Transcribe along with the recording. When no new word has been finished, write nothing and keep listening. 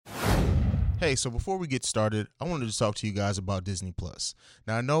Hey, so before we get started, I wanted to talk to you guys about Disney Plus.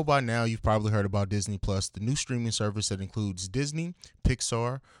 Now, I know by now you've probably heard about Disney Plus, the new streaming service that includes Disney,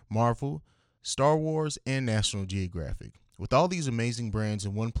 Pixar, Marvel, Star Wars, and National Geographic. With all these amazing brands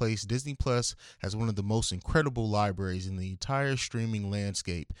in one place, Disney Plus has one of the most incredible libraries in the entire streaming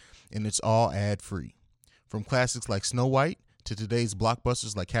landscape, and it's all ad-free. From classics like Snow White to today's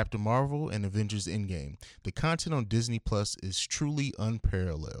blockbusters like Captain Marvel and Avengers Endgame, the content on Disney Plus is truly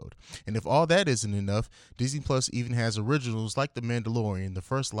unparalleled. And if all that isn't enough, Disney Plus even has originals like The Mandalorian, the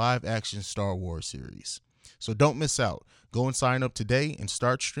first live-action Star Wars series. So don't miss out. Go and sign up today and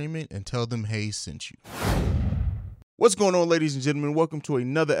start streaming and tell them Hayes sent you. What's going on, ladies and gentlemen? Welcome to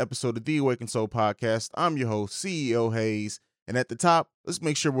another episode of the Awakened Soul Podcast. I'm your host, CEO Hayes. And at the top, let's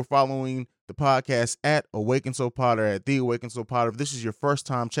make sure we're following the podcast at Awakened Soul Pod or at The Awakened Soul Pod. If this is your first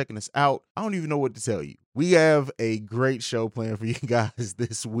time checking us out, I don't even know what to tell you. We have a great show planned for you guys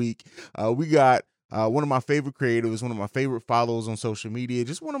this week. We got one of my favorite creatives, one of my favorite followers on social media,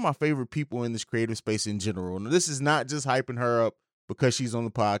 just one of my favorite people in this creative space in general. Now, this is not just hyping her up because she's on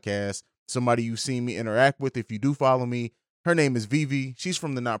the podcast, somebody you've seen me interact with if you do follow me. Her name is Vivi. She's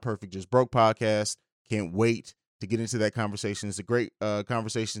from the Not Perfect Just Broke podcast. Can't wait to get into that conversation. It's a great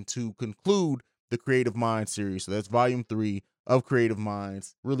conversation to conclude the Creative Minds series. So that's volume 3 of Creative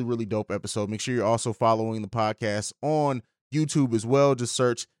Minds. Really, really dope episode. Make sure you're also following the podcast on YouTube as well. Just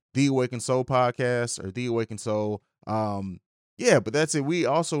search The Awakened Soul Podcast or The Awakened Soul. But that's it. We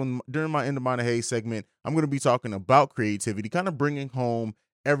also, during my End of Mind Hayes segment, I'm going to be talking about creativity, kind of bringing home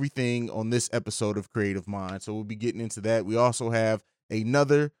everything on this episode of Creative Minds. So we'll be getting into that. We also have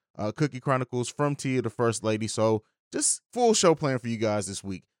another Cookie Chronicles from Tia, the First Lady. So just full show plan for you guys this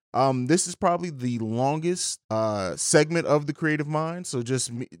week. This is probably the longest segment of the Creative Mind. So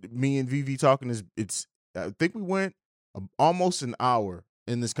just me and Vivi talking I think we went almost an hour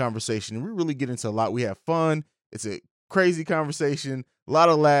in this conversation, and we really get into a lot. We have fun. It's a crazy conversation, a lot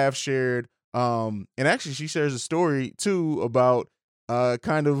of laughs shared. And actually she shares a story too about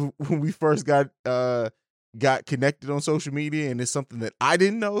kind of when we first got connected on social media, and it's something that I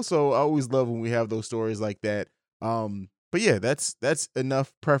didn't know. So I always love when we have those stories like that. But yeah, that's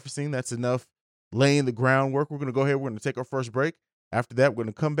enough prefacing. That's enough laying the groundwork. We're going to go ahead. We're going to take our first break. After that, we're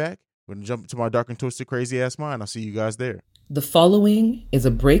going to come back. We're going to jump into my dark and twisted, crazy ass mind. I'll see you guys there. The following is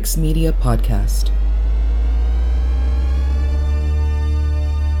a Breaks Media podcast.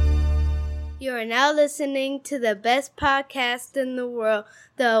 You are now listening to the best podcast in the world,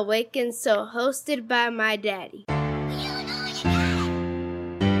 The Awakened Soul, hosted by my daddy.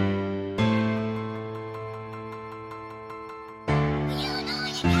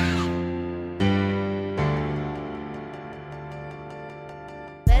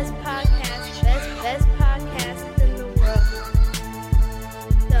 Best podcast in the world,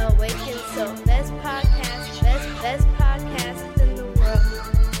 The Awakened Soul. Best podcast in the world,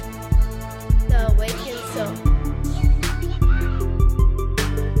 The Awakened Soul.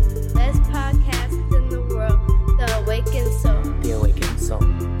 Best podcast in the world, The Awakened Soul. The Awakened Soul.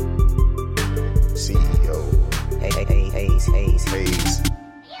 CEO Hayes.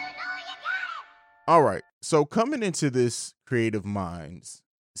 All right. So coming into this Creative Minds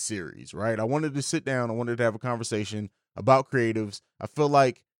series, right? I wanted to sit down. I wanted to have a conversation about creatives. I feel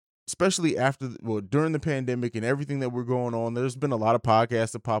like, especially during the pandemic and everything that we're going on, there's been a lot of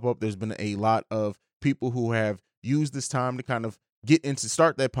podcasts that pop up. There's been a lot of people who have used this time to kind of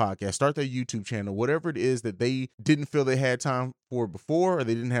start that podcast, start their YouTube channel, whatever it is that they didn't feel they had time for before, or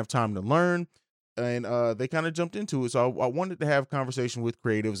they didn't have time to learn. And they kind of jumped into it. So I wanted to have a conversation with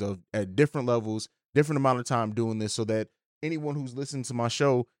creatives at different levels, different amount of time doing this, so that anyone who's listening to my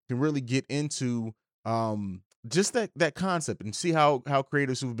show can really get into just that concept and see how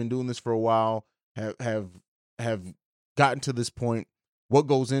creatives who've been doing this for a while have gotten to this point, what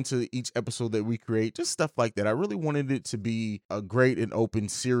goes into each episode that we create, just stuff like that. I really wanted it to be a great and open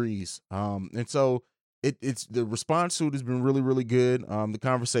series. And so it's the response to it has been really, really good. The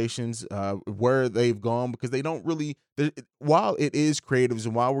conversations, where they've gone, because they don't really, while it is creatives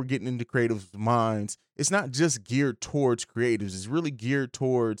and while we're getting into creatives' minds, it's not just geared towards creatives. It's really geared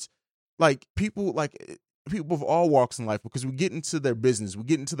towards people of all walks in life, because we get into their business, we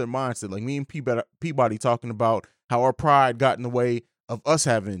get into their mindset. Like me and Peabody talking about how our pride got in the way of us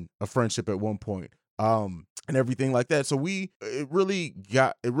having a friendship at one point. And everything like that. So it really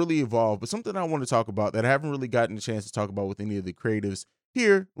evolved. But something I want to talk about that I haven't really gotten a chance to talk about with any of the creatives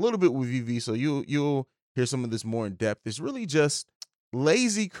here, a little bit with VV, so you'll hear some of this more in depth, is really just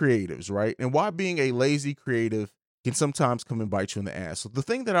lazy creatives, right? And why being a lazy creative can sometimes come and bite you in the ass. So the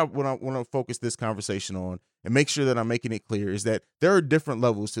thing that I want to focus this conversation on and make sure that I'm making it clear is that there are different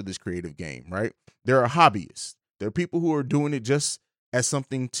levels to this creative game, right? There are hobbyists. There are people who are doing it just as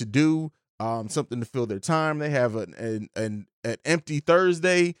something to do, something to fill their time. They have an empty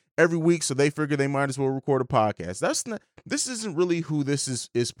Thursday every week, so they figure they might as well record a podcast. This isn't really who this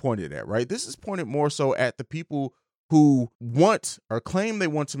is pointed at, right? This is pointed more so at the people who want or claim they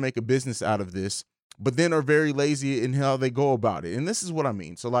want to make a business out of this, but then are very lazy in how they go about it. And this is what I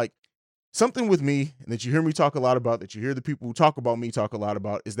mean. So like something with me that you hear me talk a lot about, that you hear the people who talk about me talk a lot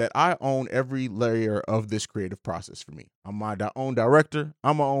about, is that I own every layer of this creative process for me. I'm my own director.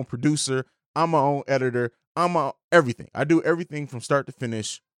 I'm my own producer. I'm my own editor. I'm my everything. I do everything from start to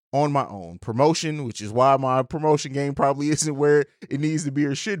finish on my own. Promotion, which is why my promotion game probably isn't where it needs to be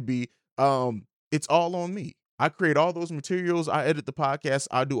or should be. It's all on me. I create all those materials. I edit the podcast.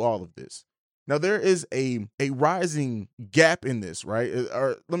 I do all of this. Now, there is a rising gap in this, right?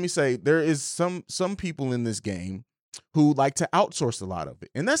 Or let me say, there is some people in this game who like to outsource a lot of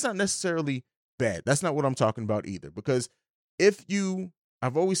it. And that's not necessarily bad. That's not what I'm talking about either. Because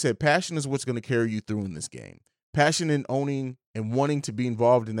I've always said passion is what's going to carry you through in this game. Passion in owning and wanting to be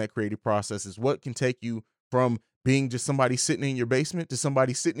involved in that creative process is what can take you from being just somebody sitting in your basement to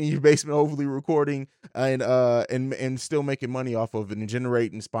somebody sitting in your basement overly recording and still making money off of it and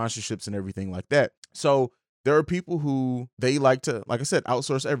generating sponsorships and everything like that. So there are people who they like to, like I said,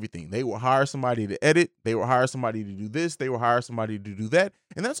 outsource everything. They will hire somebody to edit. They will hire somebody to do this. They will hire somebody to do that.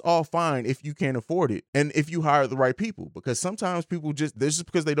 And that's all fine if you can't afford it and if you hire the right people, because sometimes people just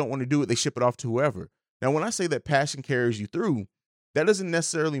because they don't want to do it, they ship it off to whoever. Now, when I say that passion carries you through, that doesn't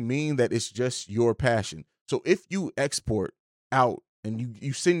necessarily mean that it's just your passion. So if you export out and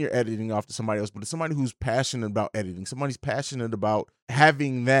you send your editing off to somebody else, but it's somebody who's passionate about editing, somebody's passionate about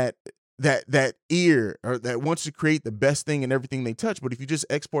having that ear or that wants to create the best thing in everything they touch. But if you just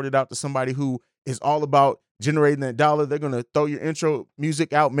export it out to somebody who is all about generating that dollar, they're going to throw your intro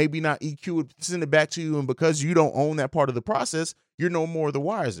music out, maybe not EQ it, send it back to you. And because you don't own that part of the process, you're no more the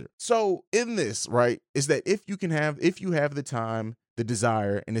wiser. So in this, right, is that if you have the time, the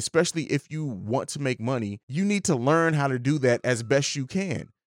desire, and especially if you want to make money, you need to learn how to do that as best you can.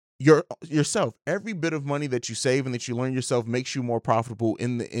 Yourself, every bit of money that you save and that you learn yourself makes you more profitable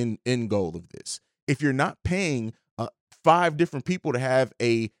in the end goal of this. If you're not paying 5 different people to have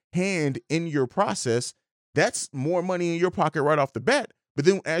a hand in your process, that's more money in your pocket right off the bat. But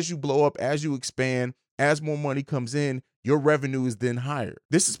then as you blow up, as you expand, as more money comes in, your revenue is then higher.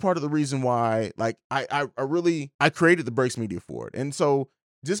 This is part of the reason why, like, I created the Breaks Media for it. And so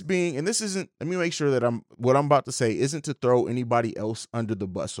just being, and this isn't, let me make sure that what I'm about to say isn't to throw anybody else under the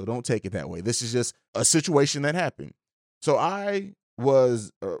bus. So don't take it that way. This is just a situation that happened. So I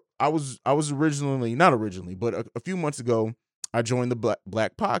was originally, not originally, but a few months ago, I joined the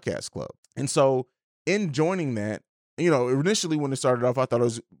Black Podcast Club. And so in joining that, initially when it started off, I thought it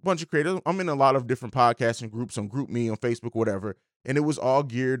was a bunch of creators. I'm in a lot of different podcasting groups on GroupMe, on Facebook, whatever. And it was all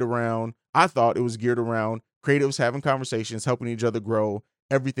geared around, I thought it was geared around creatives having conversations, helping each other grow,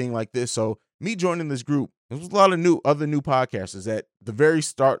 everything like this. So me joining this group, there was a lot of other new podcasters at the very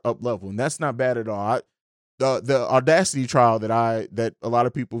startup level. And that's not bad at all. The Audacity trial that a lot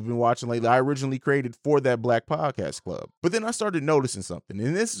of people have been watching lately, I originally created for that Black Podcast Club. But then I started noticing something.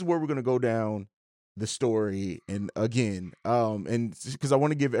 And this is where we're going to go down the story, and again, and because I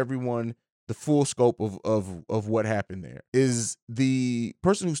want to give everyone the full scope of what happened. There is the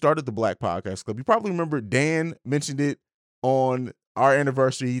person who started the Black Podcast Club. You probably remember Dan mentioned it on our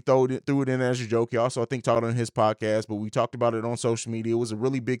anniversary. He threw it in as a joke. He also, I think, talked on his podcast, but we talked about it on social media. It was a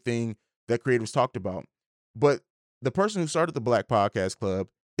really big thing that creators talked about. But the person who started the Black Podcast Club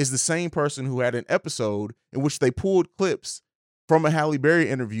is the same person who had an episode in which they pulled clips from a Halle Berry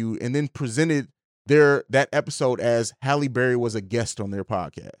interview and then presented that episode as Halle Berry was a guest on their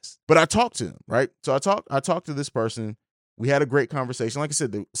podcast. But I talked to him, right? So I talked to this person. We had a great conversation. Like I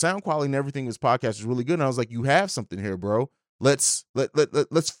said, the sound quality and everything in this podcast is really good. And I was like, you have something here, bro. Let's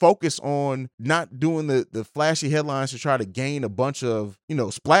focus on not doing the flashy headlines to try to gain a bunch of,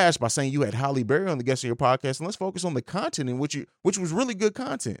 splash by saying you had Halle Berry on the guest on your podcast. And let's focus on the content in which was really good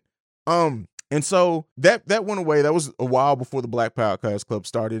content. And so that went away. That was a while before the Black Podcast Club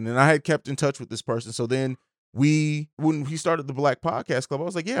started. And I had kept in touch with this person. So then when he started the Black Podcast Club, I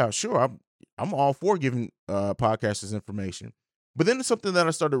was like, yeah, sure. I'm all for giving podcasters information. But then it's something that I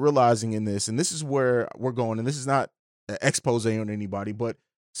started realizing in this, and this is where we're going, and this is not an expose on anybody, but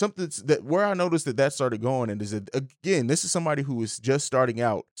something that where I noticed that started going, and is that, again, this is somebody who is just starting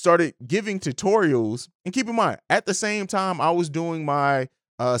out, started giving tutorials. And keep in mind, at the same time, I was doing my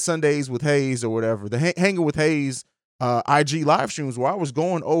Sundays with Hayes or whatever, the Hanging with Hayes IG live streams, where I was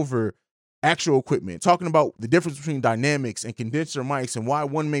going over actual equipment, talking about the difference between dynamics and condenser mics and why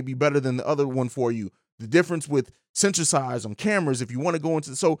one may be better than the other one for you, the difference with sensor size on cameras if you want to go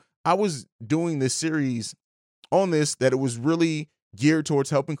into. So I was doing this series on this that it was really geared towards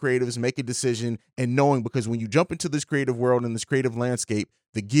helping creatives make a decision and knowing, because when you jump into this creative world and this creative landscape,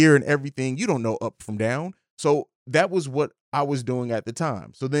 the gear and everything, you don't know up from down. So that was what I was doing at the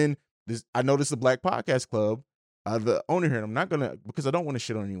time. So then I noticed the Black Podcast Club, the owner here, and I'm not going to, because I don't want to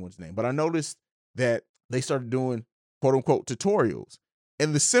shit on anyone's name, but I noticed that they started doing quote unquote tutorials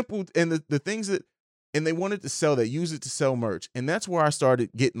and the simple and the things that, and they wanted to sell that, use it to sell merch. And that's where I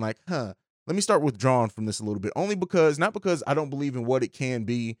started getting like, let me start withdrawing from this a little bit, only because, not because I don't believe in what it can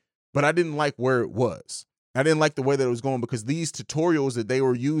be, but I didn't like where it was. I didn't like the way that it was going, because these tutorials that they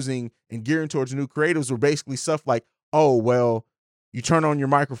were using and gearing towards new creatives were basically stuff like, oh, well, you turn on your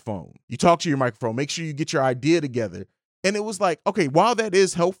microphone, you talk to your microphone, make sure you get your idea together. And it was like, okay, while that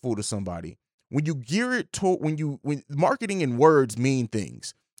is helpful to somebody, when you gear it to, when marketing and words mean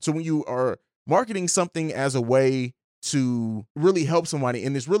things. So when you are marketing something as a way to really help somebody,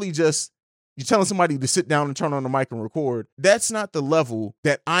 and it's really just, you're telling somebody to sit down and turn on the mic and record, that's not the level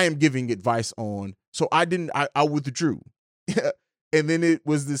that I am giving advice on. So I withdrew. And then it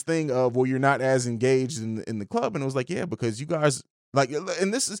was this thing of, well, you're not as engaged in the club. And it was like, yeah, because you guys like,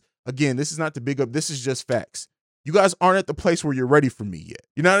 and this is, again, this is not to big up, this is just facts. You guys aren't at the place where you're ready for me yet.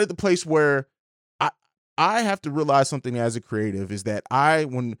 You're not at the place where I have to realize something as a creative, is that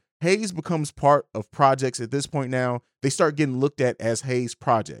when Hayes becomes part of projects at this point now, they start getting looked at as Hayes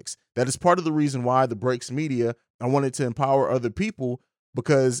projects. That is part of the reason why the Breaks Media, I wanted to empower other people,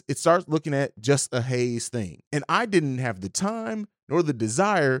 because it starts looking at just a Hayes thing. And I didn't have the time nor the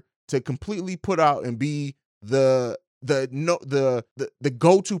desire to completely put out and be the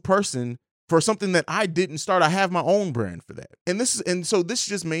go-to person for something that I didn't start. I have my own brand for that. And so this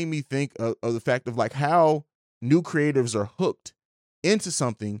just made me think of the fact of like how new creatives are hooked into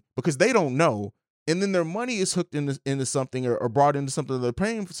something because they don't know. And then their money is hooked into something or brought into something. They're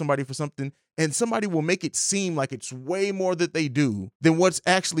paying for somebody for something, and somebody will make it seem like it's way more that they do than what's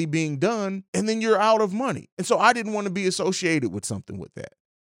actually being done. And then you're out of money. And so I didn't want to be associated with something with that.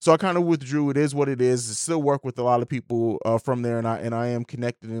 So I kind of withdrew. It is what it is. I still work with a lot of people from there, and I am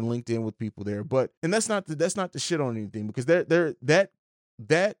connected and linked in with people there. But that's not the shit on anything, because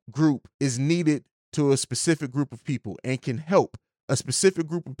that group is needed to a specific group of people and can help a specific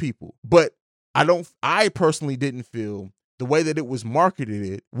group of people. But I personally didn't feel the way that it was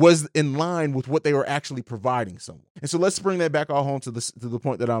marketed was in line with what they were actually providing someone. And so let's bring that back all home to the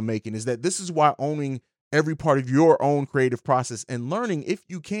point that I'm making, is that this is why owning every part of your own creative process and learning, if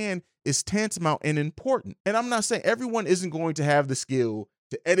you can, is tantamount and important. And I'm not saying everyone isn't going to have the skill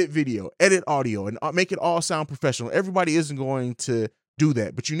to edit video, edit audio, and make it all sound professional. Everybody isn't going to do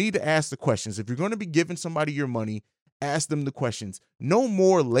that, but you need to ask the questions. If you're going to be giving somebody your money, ask them the questions. No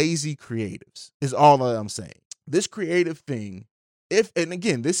more lazy creatives is all that I'm saying. This creative thing, and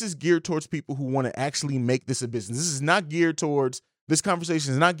again, this is geared towards people who want to actually make this a business. This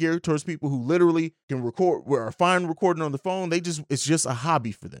conversation is not geared towards people who literally can record, are fine recording on the phone. It's just a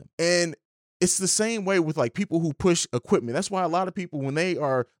hobby for them. And it's the same way with like people who push equipment. That's why a lot of people, when they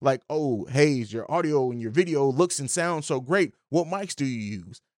are like, oh, Hayes, your audio and your video looks and sounds so great, what mics do you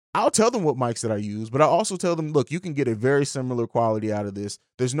use? I'll tell them what mics that I use, but I also tell them, look, you can get a very similar quality out of this.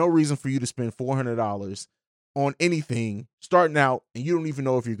 There's no reason for you to spend $400 on anything starting out, and you don't even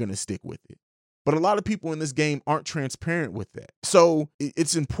know if you're going to stick with it. But a lot of people in this game aren't transparent with that. So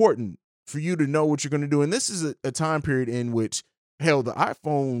it's important for you to know what you're going to do. And this is a time period in which, hell, the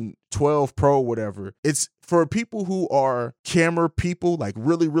iPhone 12 Pro, whatever, it's for people who are camera people, like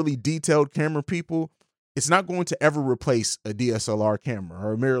really, really detailed camera people. It's not going to ever replace a DSLR camera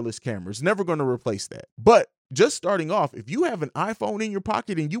or a mirrorless camera. It's never going to replace that. But just starting off, if you have an iPhone in your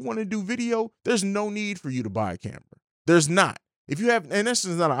pocket and you want to do video, there's no need for you to buy a camera. There's not. If you have, and this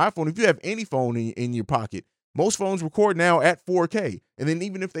is not an iPhone, if you have any phone in your pocket, most phones record now at 4K. And then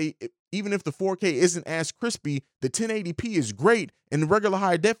even if the 4K isn't as crispy, the 1080p is great, and the regular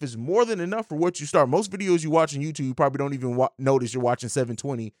high def is more than enough for what you start. Most videos you watch on YouTube, you probably don't even notice you're watching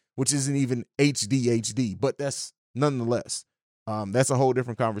 720, which isn't even HD, but that's nonetheless, that's a whole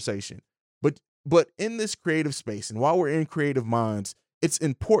different conversation. But in this creative space, and while we're in creative minds, it's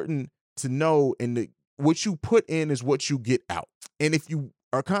important to know what you put in is what you get out. And if you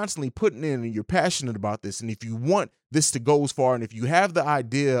are constantly putting in and you're passionate about this, and if you want this to go as far, and if you have the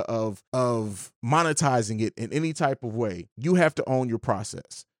idea of monetizing it in any type of way, you have to own your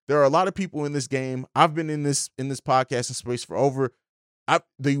process. There are a lot of people in this game. I've been in this podcasting space for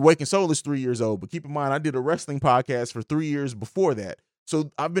the Awakened Soul is 3 years old, but keep in mind, I did a wrestling podcast for 3 years before that.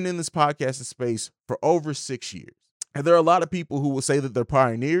 So I've been in this podcasting space for over 6 years. And there are a lot of people who will say that they're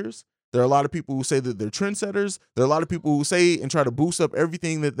pioneers. There are a lot of people who say that they're trendsetters. There are a lot of people who say and try to boost up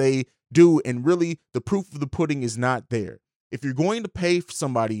everything that they do. And really, the proof of the pudding is not there. If you're going to pay for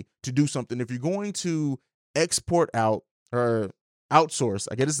somebody to do something, if you're going to export out or outsource,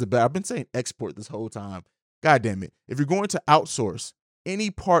 I guess it's the bad. I've been saying export this whole time. God damn it. If you're going to outsource any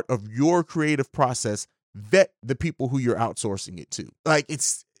part of your creative process, vet the people who you're outsourcing it to. Like,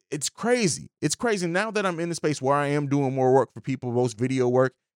 it's crazy. It's crazy. Now that I'm in the space where I am doing more work for people, both video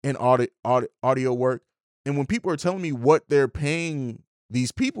work and audio work, and when people are telling me what they're paying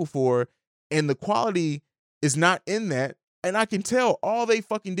these people for, and the quality is not in that, and I can tell all they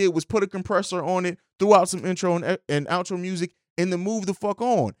fucking did was put a compressor on it, threw out some intro and outro music, and then move the fuck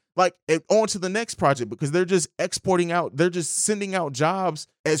on. Like, on to the next project, because they're just exporting out, they're just sending out jobs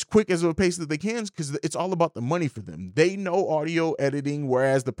as quick as a pace that they can, because it's all about the money for them. They know audio editing,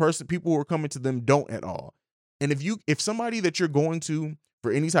 whereas people who are coming to them don't at all. And if somebody that you're going to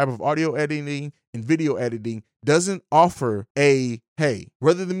for any type of audio editing and video editing doesn't offer hey,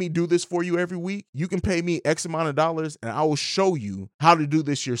 rather than me do this for you every week, you can pay me X amount of dollars and I will show you how to do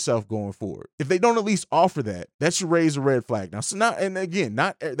this yourself going forward. If they don't at least offer that, that should raise a red flag. Now, so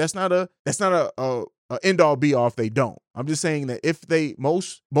that's not a end all be all if they don't. I'm just saying that if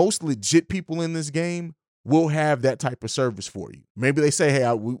most legit people in this game will have that type of service for you. Maybe they say,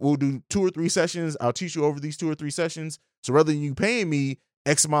 hey, we'll do 2 or 3 sessions. I'll teach you over these 2 or 3 sessions. So rather than you paying me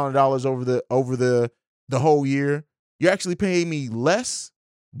X amount of dollars over the whole year, you're actually paying me less,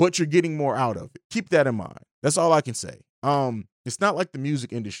 but you're getting more out of it. Keep that in mind. That's all I can say. It's not like the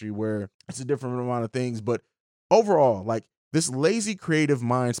music industry where it's a different amount of things, but overall, like this lazy creative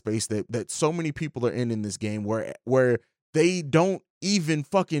mind space that so many people are in this game where they don't even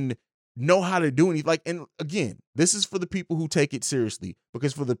fucking know how to do anything. Like, and again, this is for the people who take it seriously,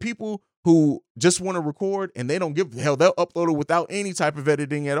 because for the people who just want to record and they don't give a hell, they'll upload it without any type of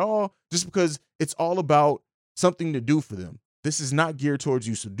editing at all, just because it's all about something to do for them. This is not geared towards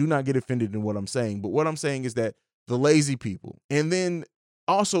you, so do not get offended in what I'm saying. But what I'm saying is that the lazy people, and then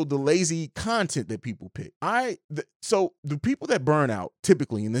also the lazy content that people pick. So the people that burn out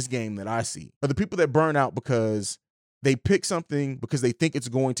typically in this game that I see are the people that burn out because they pick something because they think it's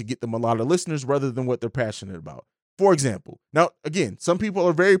going to get them a lot of listeners rather than what they're passionate about. For example, now, again, some people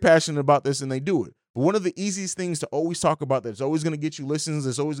are very passionate about this and they do it. But one of the easiest things to always talk about that's always going to get you listens,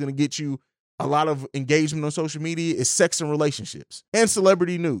 that's always going to get you a lot of engagement on social media is sex and relationships and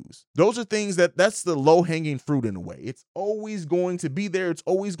celebrity news. Those are things that's the low-hanging fruit in a way. It's always going to be there. It's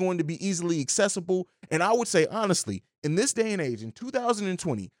always going to be easily accessible. And I would say, honestly, in this day and age, in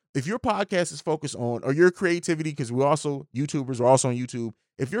 2020, if your podcast is focused on, or your creativity, because YouTubers are also on YouTube,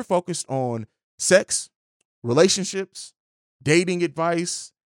 if you're focused on sex, relationships, dating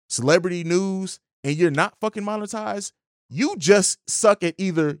advice, celebrity news, and you're not fucking monetized, you just suck at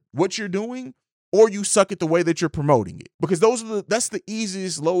either what you're doing or you suck at the way that you're promoting it. Because that's the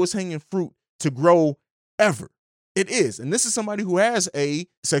easiest, lowest hanging fruit to grow ever. It is. And this is somebody who has a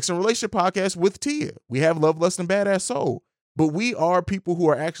sex and relationship podcast with Tia. We have Love, Lust, and Badass Soul. But we are people who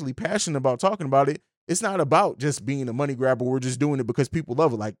are actually passionate about talking about it. It's not about just being a money grabber. We're just doing it because people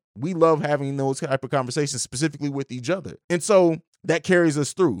love it. Like, we love having those type of conversations specifically with each other. And so that carries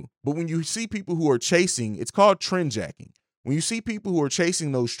us through. But when you see people who are chasing, it's called trend jacking. When you see people who are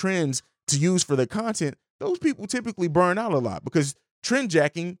chasing those trends to use for their content, those people typically burn out a lot, because trend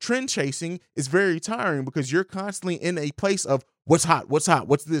chasing is very tiring, because you're constantly in a place of what's hot, what's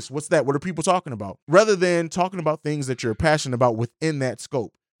this, what's that, what are people talking about, rather than talking about things that you're passionate about within that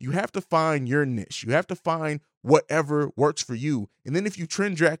scope. You have to find your niche. You have to find whatever works for you. And then if you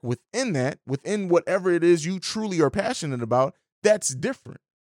trend jack within that, within whatever it is you truly are passionate about, that's different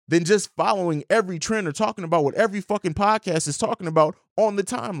than just following every trend or talking about what every fucking podcast is talking about on the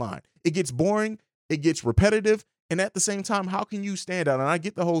timeline. It gets boring, it gets repetitive, and at the same time, how can you stand out? And I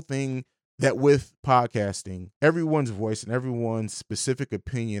get the whole thing that with podcasting, everyone's voice and everyone's specific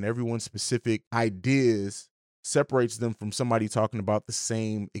opinion, everyone's specific ideas separates them from somebody talking about the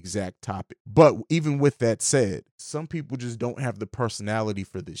same exact topic. But even with that said, some people just don't have the personality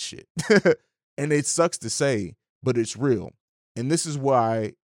for this shit. And it sucks to say, but it's real. And this is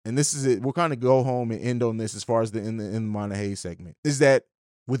why, and this is it, we'll kind of go home and end on this as far as in the Monta Hayes segment, is that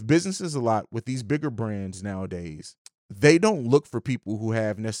with businesses a lot, with these bigger brands nowadays, they don't look for people who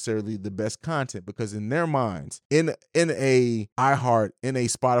have necessarily the best content, because in their minds, in a iHeart, in a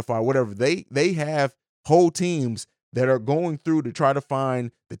Spotify, whatever, they have whole teams that are going through to try to find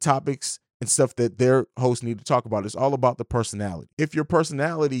the topics and stuff that their hosts need to talk about. It's all about the personality. If your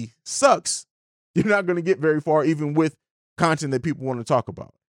personality sucks, you're not going to get very far, even with content that people want to talk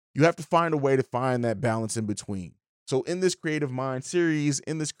about. You have to find a way to find that balance in between. So in this Creative Mind series,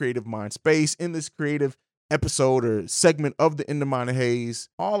 in this Creative Mind space, in this creative episode or segment of the In the Mind of Haize,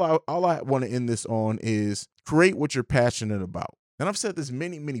 all I want to end this on is create what you're passionate about. And I've said this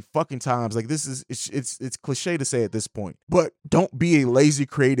many fucking times. Like, this is, it's cliche to say at this point, but don't be a lazy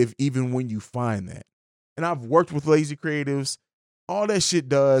creative even when you find that. And I've worked with lazy creatives. All that shit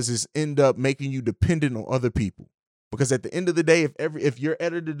does is end up making you dependent on other people. Because at the end of the day, if your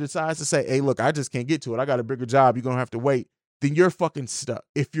editor decides to say, hey, look, I just can't get to it, I got a bigger job, you're gonna have to wait, then you're fucking stuck.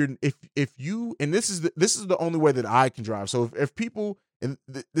 If you, and this is the only way that I can drive. So if people, and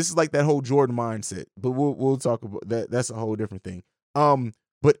this is like that whole Jordan mindset, but we'll talk about that. That's a whole different thing.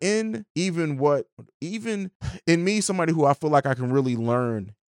 But even in me, somebody who I feel like I can really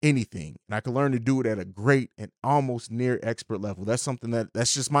learn anything, and I can learn to do it at a great and almost near expert level. That's something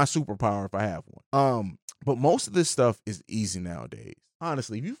that's just my superpower if I have one. But most of this stuff is easy nowadays.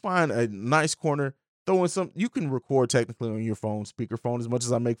 Honestly, if you find a nice corner, throw in some, you can record technically on your phone, speakerphone, as much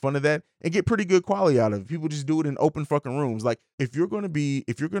as I make fun of that, and get pretty good quality out of it. People just do it in open fucking rooms. Like, if you're gonna be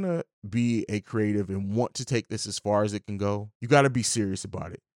a creative and want to take this as far as it can go, you gotta be serious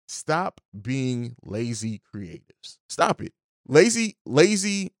about it. Stop being lazy creatives. Stop it.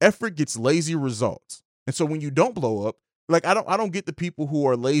 Lazy effort gets lazy results. And so when you don't blow up, like, I don't get the people who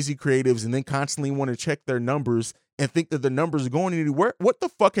are lazy creatives and then constantly want to check their numbers and think that the numbers are going anywhere. What the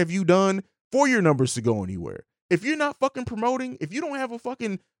fuck have you done for your numbers to go anywhere? If you're not fucking promoting, if you don't have a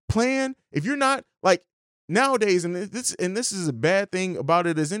fucking plan, if you're not, like, nowadays, and this is a bad thing about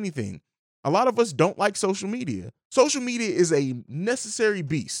it as anything, a lot of us don't like social media. Social media is a necessary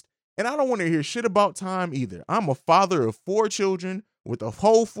beast. And I don't want to hear shit about time either. I'm a father of 4 children with a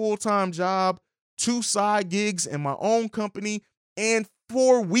whole full-time job, 2 side gigs in my own company, and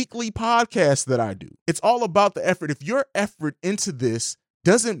 4 weekly podcasts that I do. It's all about the effort. If your effort into this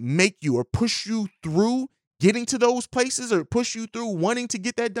doesn't make you or push you through getting to those places or push you through wanting to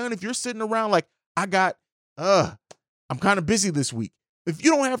get that done, if you're sitting around like, I'm kind of busy this week. If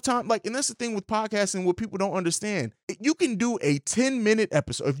you don't have time, like, and that's the thing with podcasting, what people don't understand. You can do a 10-minute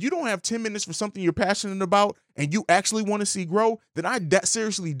episode. If you don't have 10 minutes for something you're passionate about and you actually want to see grow, then I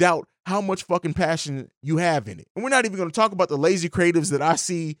seriously doubt how much fucking passion you have in it. And we're not even going to talk about the lazy creatives that I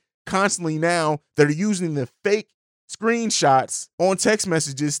see constantly now that are using the fake screenshots on text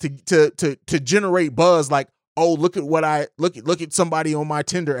messages to generate buzz. Like, oh, look at somebody on my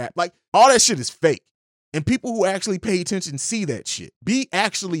Tinder app. Like, all that shit is fake. And people who actually pay attention see that shit. Be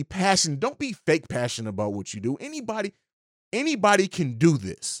actually passionate. Don't be fake passionate about what you do. Anybody can do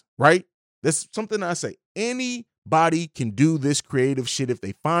this, right? That's something I say. Anybody can do this creative shit if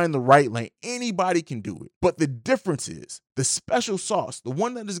they find the right lane. Anybody can do it. But the difference is the special sauce, the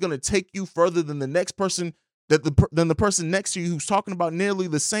one that is going to take you further than the next person, than the person next to you who's talking about nearly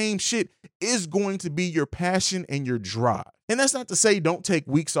the same shit, is going to be your passion and your drive. And that's not to say don't take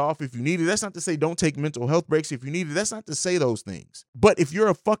weeks off if you need it. That's not to say don't take mental health breaks if you need it. That's not to say those things. But if you're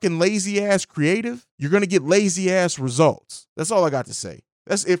a fucking lazy ass creative, you're going to get lazy ass results. That's all I got to say.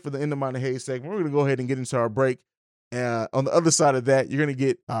 That's it for the In the Mind of Haize segment. We're going to go ahead and get into our break. On the other side of that, you're going to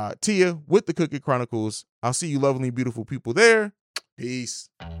get Tia with the Cookie Chronicles. I'll see you lovely, beautiful people there. Peace.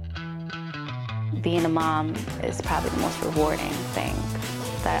 Being a mom is probably the most rewarding thing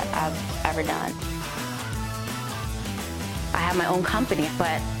that I've ever done. I have my own company,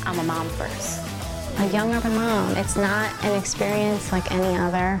 but I'm a mom first. A young urban mom, it's not an experience like any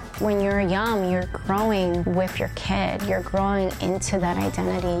other. When you're young, you're growing with your kid. You're growing into that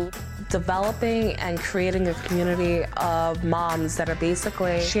identity. Developing and creating a community of moms that are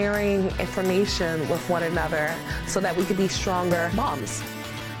basically sharing information with one another so that we can be stronger moms.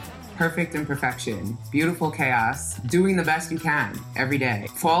 Perfect imperfection, beautiful chaos, doing the best you can every day,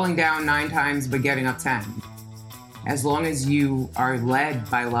 falling down 9 times but getting up 10. As long as you are led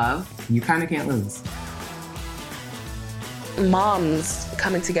by love, you kind of can't lose. Moms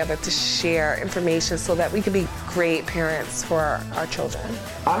coming together to share information so that we can be great parents for our children.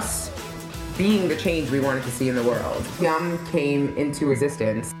 Us being the change we wanted to see in the world. Yum came into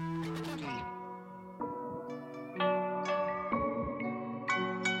existence.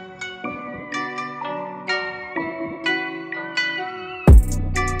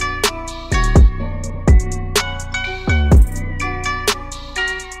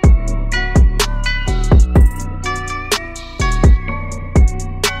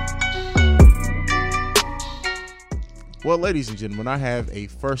 Well, ladies and gentlemen, I have a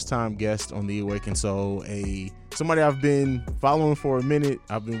first-time guest on The Awakened Soul, somebody I've been following for a minute.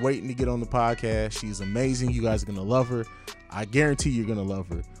 I've been waiting to get on the podcast. She's amazing. You guys are going to love her. I guarantee you're going to love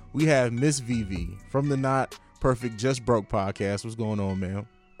her. We have Miss Vivi from the Knot Perfect Just Broke podcast. What's going on, ma'am?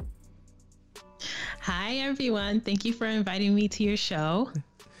 Hi, everyone. Thank you for inviting me to your show.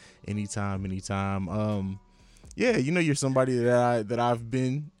 Anytime. Yeah, you know, you're somebody that I've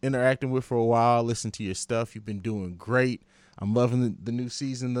been interacting with for a while. Listen to your stuff. You've been doing great. I'm loving the new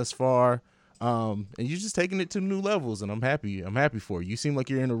season thus far. And you're just taking it to new levels, and I'm happy. I'm happy for you. You seem like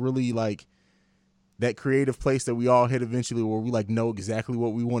you're in a really like that creative place that we all hit eventually, where we like know exactly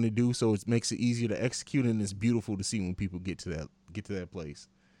what we want to do. So it makes it easier to execute, and it's beautiful to see when people get to that place.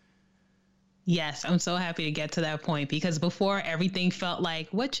 Yes, I'm so happy to get to that point, because before everything felt like,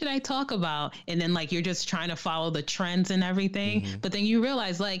 what should I talk about? And then like you're just trying to follow the trends and everything. Mm-hmm. But then you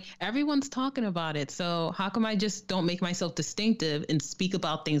realize like everyone's talking about it. So how come I just don't make myself distinctive and speak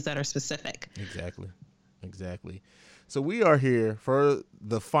about things that are specific? Exactly. So we are here for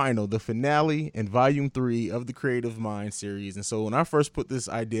the finale and volume 3 of the Creative Mind series. And so when I first put this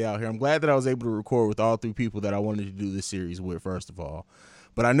idea out here, I'm glad that I was able to record with all 3 people that I wanted to do this series with, first of all.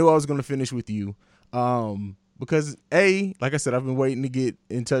 But I knew I was going to finish with you because, like I said, I've been waiting to get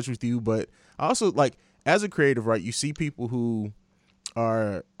in touch with you. But I also, like, as a creative, right, you see people who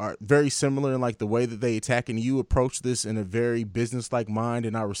are very similar in, like, the way that they attack, and you approach this in a very business-like mind,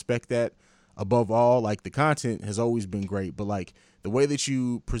 and I respect that above all. Like, the content has always been great, but, like, the way that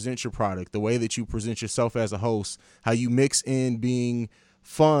you present your product, the way that you present yourself as a host, how you mix in being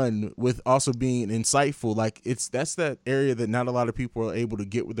fun with also being insightful, like that's that area that not a lot of people are able to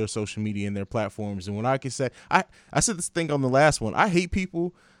get with their social media and their platforms. And when I can say, I said this thing on the last one, I hate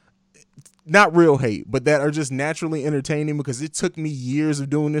people, not real hate, but that are just naturally entertaining, because it took me years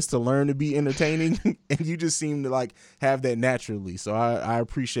of doing this to learn to be entertaining and you just seem to like have that naturally. So I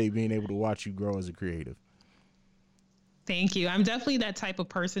appreciate being able to watch you grow as a creative. Thank you. I'm definitely that type of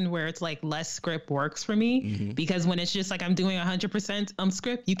person where it's like less script works for me, mm-hmm. because when it's just like I'm doing 100%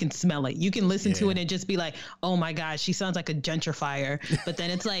 script, you can smell it. You can listen to it and just be like, oh my gosh, she sounds like a gentrifier. But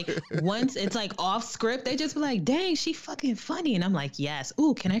then it's like once it's like off script, they just be like, dang, she fucking funny. And I'm like, yes.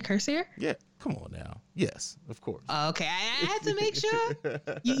 Ooh, can I curse here? Yeah. Come on now. Yes, of course. Okay. I had to make sure.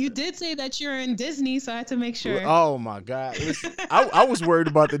 You did say that you're in Disney, so I had to make sure. Oh, my God. Listen, I was worried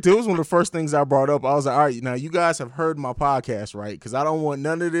about that, too. It was one of the first things I brought up. I was like, all right, now you guys have heard my podcast, right? Because I don't want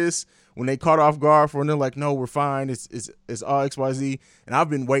none of this when they caught off guard for, and they're like, no, we're fine. It's all XYZ. And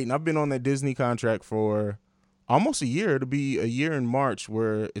I've been waiting. I've been on that Disney contract for almost a year. It'll be a year in March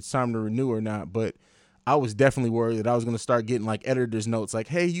where it's time to renew or not. But I was definitely worried that I was going to start getting like editor's notes like,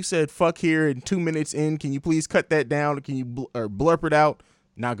 hey, you said fuck here in 2 minutes in. Can you please cut that down? Can you blurp it out?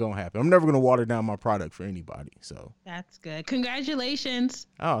 Not going to happen. I'm never going to water down my product for anybody. So that's good. Congratulations.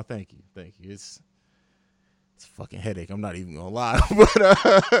 Oh, thank you. It's a fucking headache. I'm not even going to lie.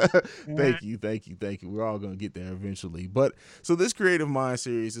 But thank you. We're all going to get there eventually. But so this Creative Mind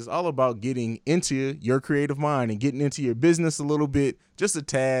series is all about getting into your creative mind and getting into your business a little bit, just a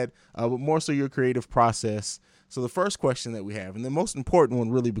tad, but more so your creative process. So the first question that we have, and the most important one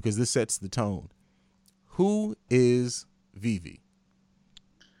really, because this sets the tone, who is Vivi?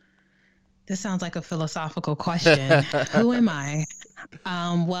 This sounds like a philosophical question. Who am I?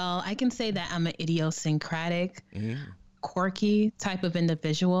 Well, I can say that I'm an idiosyncratic, quirky type of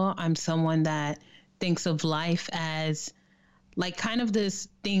individual. I'm someone that thinks of life as like kind of this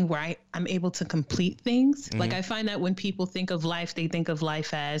thing where I'm able to complete things. Mm-hmm. Like I find that when people think of life, they think of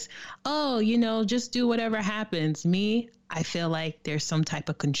life as, oh, you know, just do whatever happens. Me, I feel like there's some type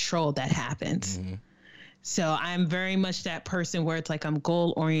of control that happens. Mm-hmm. So I'm very much that person where it's like I'm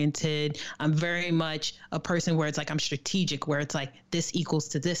goal oriented. I'm very much a person where it's like I'm strategic, where it's like this equals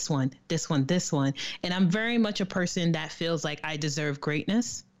to this one, this one, this one. And I'm very much a person that feels like I deserve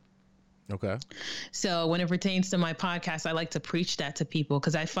greatness. Okay. So when it pertains to my podcast, I like to preach that to people,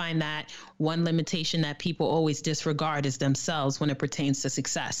 because I find that one limitation that people always disregard is themselves when it pertains to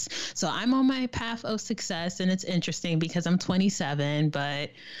success. So I'm on my path of success, and it's interesting because I'm 27, but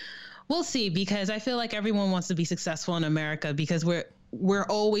we'll see, because I feel like everyone wants to be successful in America, because we're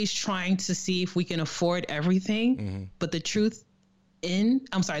always trying to see if we can afford everything. Mm-hmm. But the truth in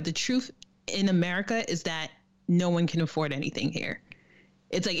America is that no one can afford anything here.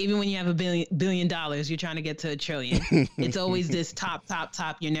 It's like even when you have $1 billion, you're trying to get to $1 trillion. It's always this top.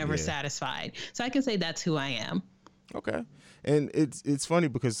 You're never satisfied. So I can say that's who I am. Okay. And it's funny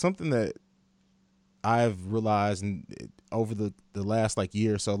because something that I've realized over the last like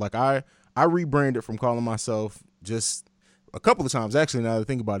year or so, like I rebranded from calling myself just a couple of times, actually, now that I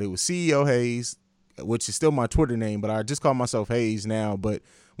think about it, was CEO Hayes, which is still my Twitter name, but I just call myself Hayes now. But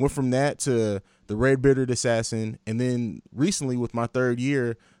went from that to the Red Bearded Assassin. And then recently with my third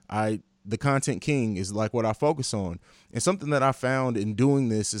year, the Content King is like what I focus on. And something that I found in doing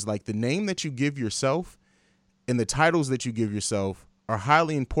this is like the name that you give yourself and the titles that you give yourself are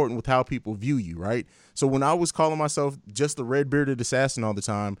highly important with how people view you, right? So when I was calling myself just the red-bearded assassin all the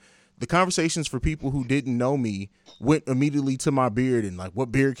time, the conversations for people who didn't know me went immediately to my beard and like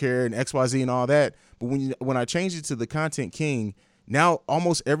what beard care and XYZ and all that. But when I changed it to the Content King, now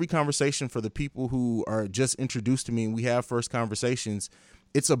almost every conversation for the people who are just introduced to me and we have first conversations,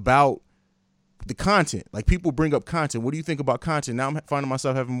 it's about the content. Like, people bring up content. What do you think about content? Now I'm finding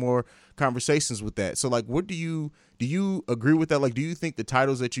myself having more conversations with that. So like, what do you agree with that? Like, do you think the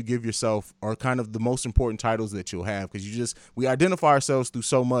titles that you give yourself are kind of the most important titles that you'll have? Because we identify ourselves through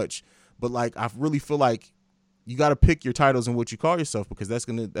so much, but like, I really feel like you got to pick your titles and what you call yourself, because that's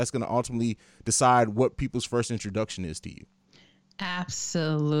gonna ultimately decide what people's first introduction is to you.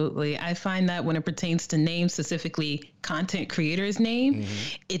 Absolutely. I find that when it pertains to names, specifically content creators' name,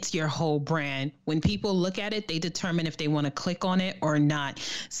 it's your whole brand. When people look at it, they determine if they want to click on it or not.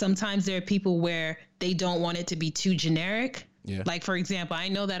 Sometimes there are people where they don't want it to be too generic. Yeah. Like, for example, I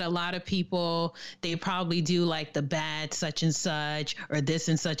know that a lot of people, they probably do like the bad such and such or this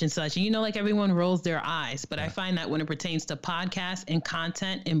and such and such. And, you know, like everyone rolls their eyes. But I find that when it pertains to podcasts and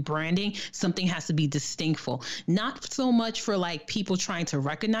content and branding, something has to be distinctful. Not so much for like people trying to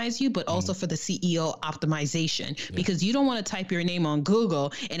recognize you, but also for the CEO optimization, because you don't want to type your name on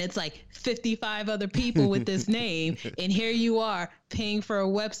Google and it's like 55 other people with this name. And here you are paying for a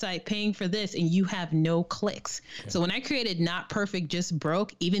website, paying for this, and you have no clicks. So when I created Not Perfect, Just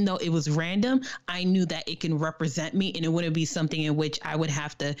Broke, even though it was random, I knew that it can represent me and it wouldn't be something in which I would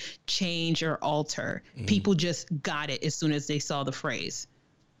have to change or alter. People just got it as soon as they saw the phrase.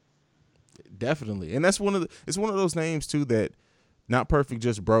 Definitely. And that's it's one of those names too that Not Perfect,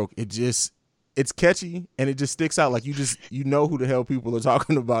 Just Broke. It's catchy and it just sticks out. Like, you know who the hell people are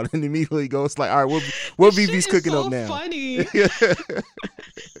talking about, and immediately goes like, all right, what BB's cooking so up now? Funny.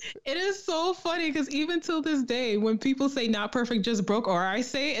 It is so funny because even till this day, when people say Not Perfect, Just Broke, or I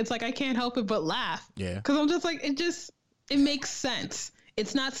say it, it's like I can't help it but laugh. Yeah. Because I'm just like, it makes sense.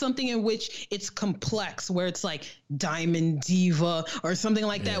 It's not something in which it's complex, where it's like Diamond Diva or something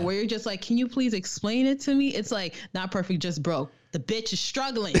like that, where you're just like, can you please explain it to me? It's like Not Perfect, Just Broke. The bitch is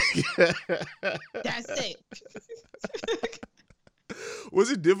struggling. That's it. Was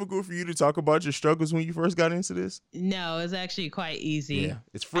it difficult for you to talk about your struggles when you first got into this? No, it's actually quite easy. Yeah,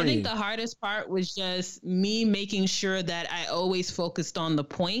 it's free. I think the hardest part was just me making sure that I always focused on the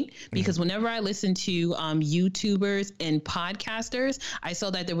point, because whenever I listened to YouTubers and podcasters, I saw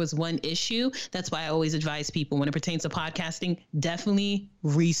that there was one issue. That's why I always advise people when it pertains to podcasting, definitely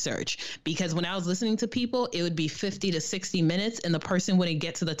research. Because when I was listening to people, it would be 50 to 60 minutes and the person wouldn't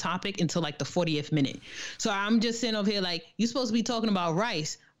get to the topic until like the 40th minute. So I'm just sitting over here like, you're supposed to be talking about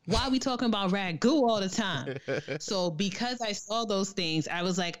rice. Why are we talking about ragu all the time? So because I saw those things, I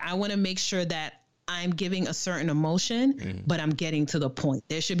was like, I want to make sure that I'm giving a certain emotion, but I'm getting to the point.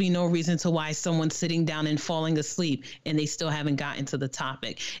 There should be no reason to why someone's sitting down and falling asleep and they still haven't gotten to the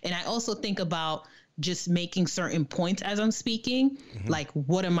topic. And I also think about just making certain points as I'm speaking, like,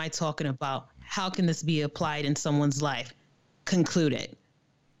 what am I talking about? How can this be applied in someone's life? Conclude it.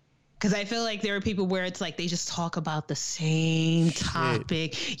 Because I feel like there are people where it's like they just talk about the same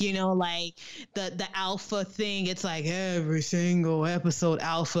topic, you know, like the alpha thing. It's like every single episode,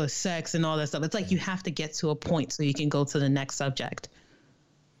 alpha, sex, and all that stuff. It's like you have to get to a point so you can go to the next subject.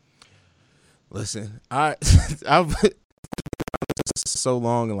 Listen, I've so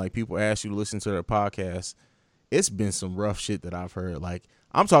long, and like people ask you to listen to their podcast. It's been some rough shit that I've heard. Like,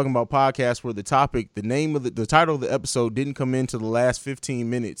 I'm talking about podcasts where the topic, the name of the title of the episode didn't come into the last 15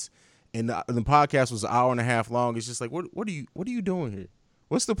 minutes. And the podcast was an hour and a half long. It's just like, what are you doing here?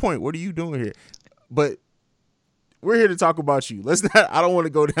 What's the point? What are you doing here? But we're here to talk about you. I don't want to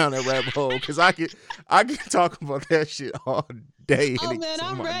go down that rabbit hole, because I can talk about that shit all day. Oh man,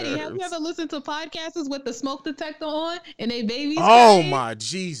 I'm ready. Have you ever listened to podcasts with the smoke detector on and they babies? Oh crying? My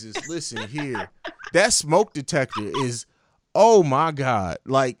Jesus. Listen here. That smoke detector is, oh my God.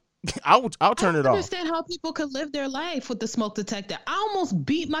 Like, I'll turn it off. I don't understand how people could live their life with the smoke detector. I almost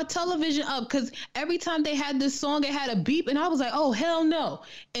beat my television up because every time they had this song, it had a beep, and I was like, "Oh hell no!"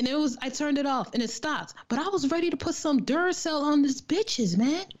 And I turned it off, and it stopped. But I was ready to put some Duracell on these bitches,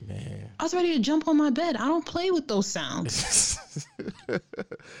 man. I was ready to jump on my bed. I don't play with those sounds.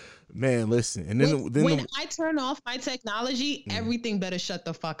 Man, listen. And then when I turn off my technology, everything better shut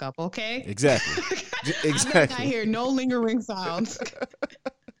the fuck up, okay? Exactly. I hear no lingering sounds.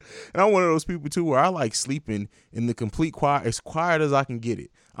 And I'm one of those people too where I like sleeping in the complete quiet, as quiet as I can get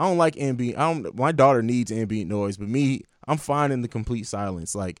it. I don't like ambient. My daughter needs ambient noise, but me, I'm fine in the complete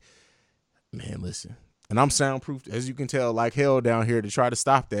silence. Like, man, listen, And I'm soundproof, as you can tell, like hell down here to try to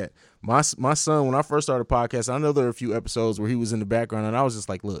stop that. My son, when I first started podcasting, I know there were a few episodes where he was in the background, and I was just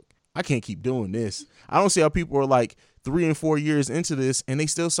like, look, I can't keep doing this. I don't see how people are like 3 and 4 years into this, and they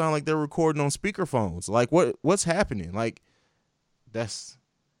still sound like they're recording on speakerphones. Like, what's happening? Like, that's...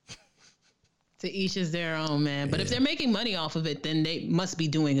 To each is their own, man. But if they're making money off of it, then they must be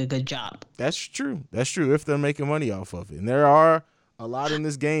doing a good job. That's true. That's true, if they're making money off of it. And there are a lot in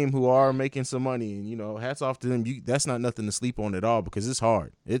this game who are making some money, and, you know, hats off to them. That's not nothing to sleep on at all, because it's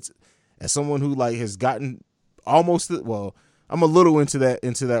hard. It's, as someone who like has gotten almost, well, I'm a little into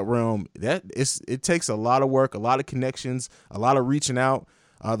that realm. It takes a lot of work, a lot of connections, a lot of reaching out.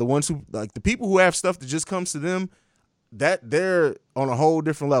 The ones who, like, the people who have stuff that just comes to them, that they're on a whole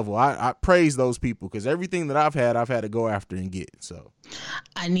different level. I praise those people, because everything that I've had to go after and get. So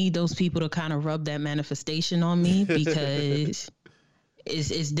I need those people to kind of rub that manifestation on me, because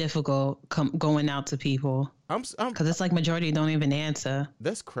it's difficult going out to people. Because it's like majority don't even answer.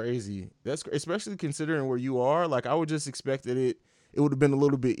 That's crazy. Especially considering where you are. Like, I would just expect that it would have been a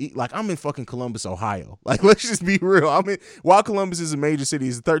little bit, like, I'm in fucking Columbus, Ohio. Like, let's just be real. I mean, while Columbus is a major city,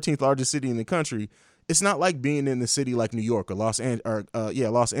 it's the 13th largest city in the country. It's not like being in a city like New York or Los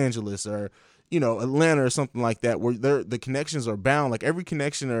Angeles or, you know, Atlanta or something like that, where the connections are bound. Like, every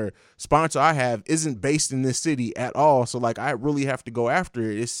connection or sponsor I have isn't based in this city at all. So, like, I really have to go after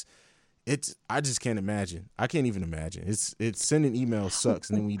it. It's I just can't imagine. I can't even imagine. It's sending emails sucks,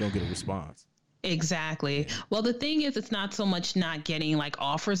 and then when you don't get a response. Exactly. Well, the thing is, it's not so much not getting like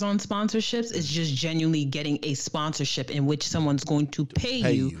offers on sponsorships. It's just genuinely getting a sponsorship in which someone's going to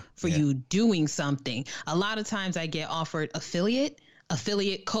pay you for you doing something. A lot of times I get offered affiliate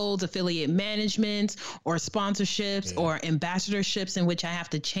codes, affiliate management, or sponsorships or ambassadorships, in which I have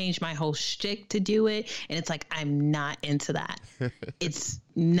to change my whole shtick to do it. And it's like, I'm not into that. It's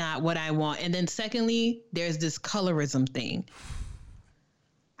not what I want. And then secondly, there's this colorism thing.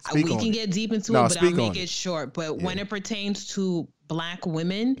 We can get deep into it, but I'll make it short. But when it pertains to Black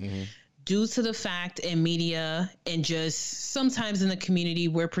women, due to the fact in media and just sometimes in the community,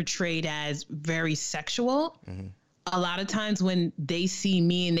 we're portrayed as very sexual. A lot of times when they see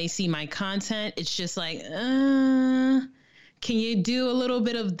me and they see my content, it's just like, can you do a little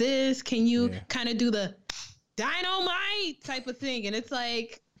bit of this? Can you kind of do the dynamite type of thing? And it's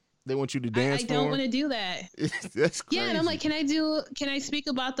like, they want you to dance. I don't want to do that. That's crazy. Yeah, and I'm like, can I speak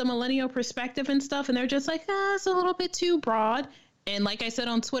about the millennial perspective and stuff? And they're just like, it's a little bit too broad. And like I said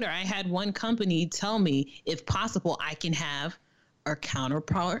on Twitter, I had one company tell me, if possible, I can have a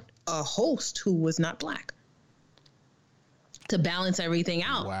counterpart, a host who was not Black, to balance everything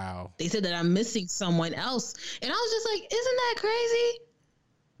out. Wow. They said that I'm missing someone else. And I was just like, isn't that crazy?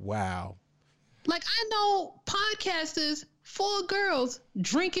 Wow. Like, I know podcasters full of girls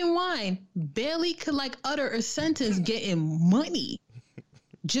drinking wine, barely could like utter a sentence, getting money,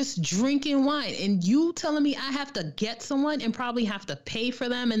 just drinking wine. And you telling me I have to get someone and probably have to pay for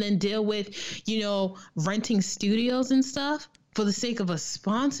them and then deal with, you know, renting studios and stuff for the sake of a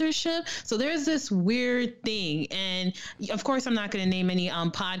sponsorship. So there's this weird thing. And of course, I'm not going to name any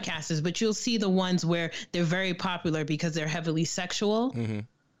podcasters, but you'll see the ones where they're very popular because they're heavily sexual,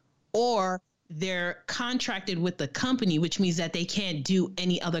 or they're contracted with the company, which means that they can't do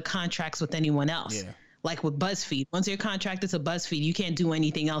any other contracts with anyone else. Like with BuzzFeed. Once you're contracted to BuzzFeed, you can't do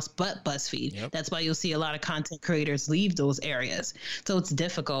anything else but BuzzFeed. That's why you'll see a lot of content creators leave those areas. So it's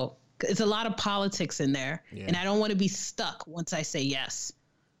difficult. It's a lot of politics in there. And I don't want to be stuck once I say yes.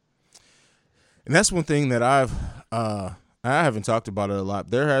 And that's one thing that I haven't talked about it a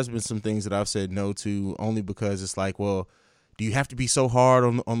lot. There has been some things that I've said no to, only because it's like, well, do you have to be so hard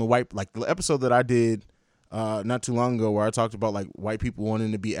on the white, like the episode that I did not too long ago where I talked about like white people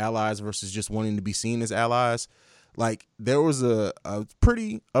wanting to be allies versus just wanting to be seen as allies. Like, there was a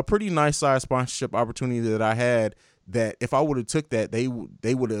pretty nice size sponsorship opportunity that I had, that if I would have took that, they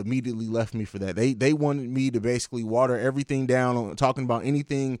would have immediately left me for that. They wanted me to basically water everything down on talking about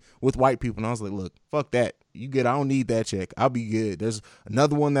anything with white people. And I was like, look, fuck that. I don't need that check. I'll be good. There's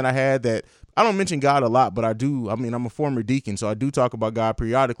another one that I had that I don't mention God a lot, but I do. I mean, I'm a former deacon, so I do talk about God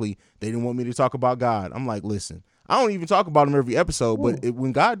periodically. They didn't want me to talk about God. I'm like, listen, I don't even talk about him every episode, but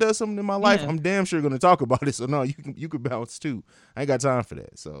when God does something in my life, I'm damn sure going to talk about it. So no, you can bounce too. I ain't got time for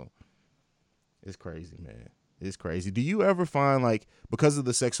that. So it's crazy, man. It's crazy. Do you ever find, like, because of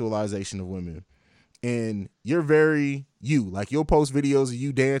the sexualization of women, and you're very you, like, you'll post videos of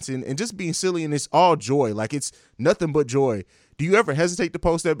you dancing and just being silly, and it's all joy, like it's nothing but joy. Do you ever hesitate to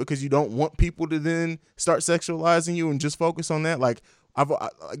post that because you don't want people to then start sexualizing you and just focus on that? Like, I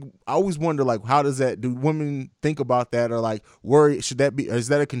always wonder, like, how do women think about that, or like worry? Is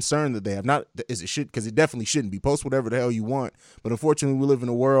that a concern that they have? Not is it should, because it definitely shouldn't be. Post whatever the hell you want, but unfortunately, we live in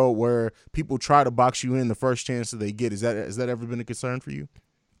a world where people try to box you in the first chance that they get. Has that ever been a concern for you?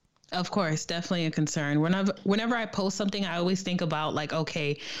 Of course, definitely a concern. Whenever I post something, I always think about like,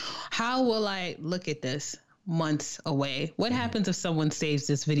 okay, how will I look at this months away? What happens if someone saves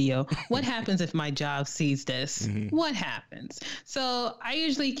this video? What happens if my job sees this? What happens? So I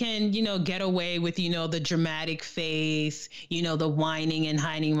usually can, get away with, the dramatic face, the whining and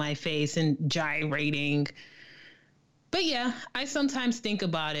hiding my face and gyrating. But yeah, I sometimes think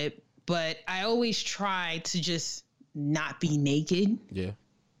about it, but I always try to just not be naked. Yeah.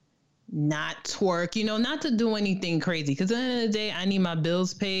 Not twerk, not to do anything crazy. Because at the end of the day, I need my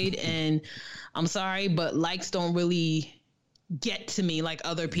bills paid. And I'm sorry, but likes don't really get to me like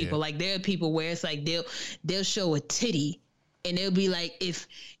other people. Yeah. Like there are people where it's like they'll show a titty and they'll be like, if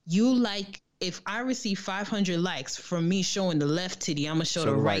I receive 500 likes from me showing the left titty, I'm going to show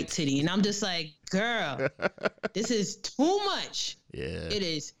the right titty. And I'm just like, girl, this is too much. Yeah. It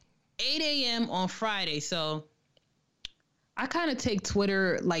is 8 a.m. on Friday. So I kind of take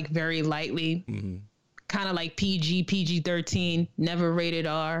Twitter like very lightly, kind of like PG-13, never rated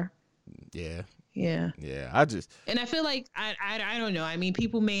R. Yeah. Yeah. Yeah. And I feel like, I don't know. I mean,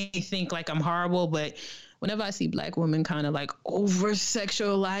 people may think like I'm horrible, but whenever I see Black women kind of like over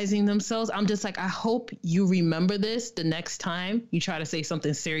sexualizing themselves, I'm just like, I hope you remember this the next time you try to say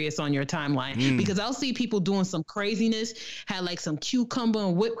something serious on your timeline, because I'll see people doing some craziness, had like some cucumber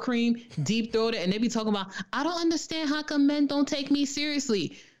and whipped cream, deep throated, and they be talking about, I don't understand how come men don't take me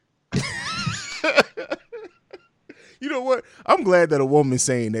seriously. You know what? I'm glad that a woman's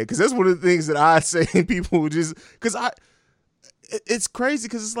saying that, because that's one of the things that I say, and people just, because it's crazy,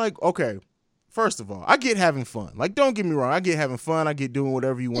 because it's like, okay, first of all, I get having fun. Like, don't get me wrong. I get having fun. I get doing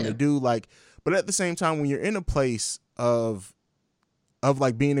whatever you want to do. Like, but at the same time, when you're in a place of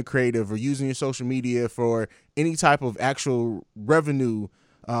like being a creative or using your social media for any type of actual revenue,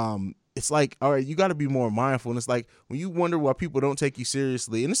 it's like, all right, you got to be more mindful. And it's like when you wonder why people don't take you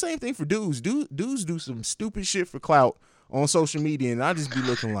seriously, and the same thing for dudes. Dudes do some stupid shit for clout on social media, and I just be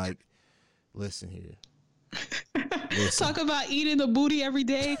looking like, listen here. Talk about eating the booty every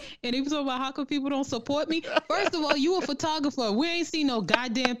day, and they talk about how come people don't support me. First of all, you a photographer. We ain't seen no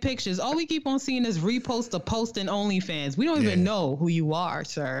goddamn pictures. All we keep on seeing is repost the post and OnlyFans. We don't even know who you are,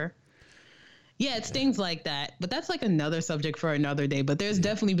 sir. Yeah, it's things like that. But that's like another subject for another day. But there's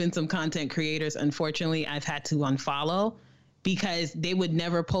definitely been some content creators, unfortunately, I've had to unfollow because they would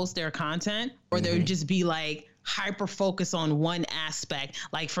never post their content, or they would just be like hyper focus on one aspect.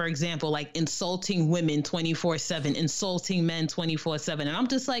 Like, for example, like insulting women 24/7, insulting men 24/7. And I'm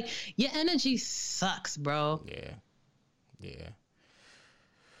just like, your energy sucks, bro. Yeah.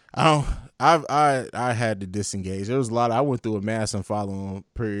 I had to disengage. There was a lot. I went through a mass unfollowing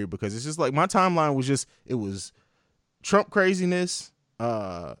period because it's just like my timeline was it was Trump craziness,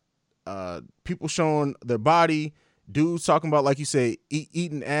 people showing their body, dudes talking about, like you say,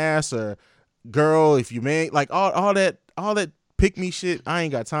 eating ass, or girl, if you may, like all that pick me shit. I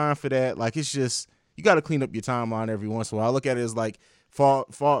ain't got time for that. Like, it's just, you got to clean up your timeline every once in a while. I look at it as like fall,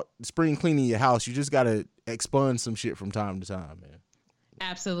 spring cleaning your house. You just got to expunge some shit from time to time, man.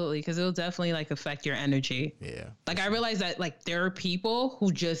 Absolutely, because it'll definitely like affect your energy. Yeah. Like, I realize that like there are people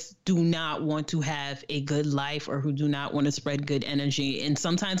who just do not want to have a good life, or who do not want to spread good energy. And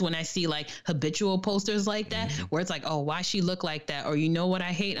sometimes when I see like habitual posters like that, where it's like, oh, why she look like that? Or, you know what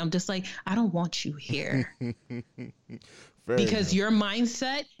I hate? I'm just like, I don't want you here. Because your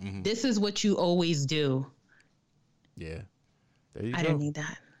mindset, this is what you always do. Yeah. There you go. I don't need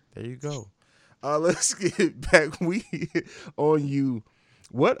that. There you go. Let's get back on you.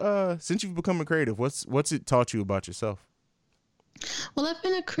 What since you've become a creative, what's it taught you about yourself? Well, I've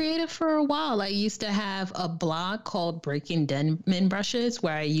been a creative for a while. I used to have a blog called Breaking Denman Brushes,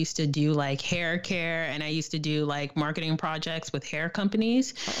 where I used to do like hair care, and I used to do like marketing projects with hair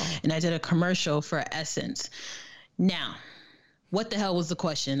companies. And I did a commercial for Essence. Now, what the hell was the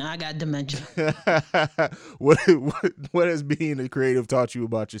question? I got dementia. What has being a creative taught you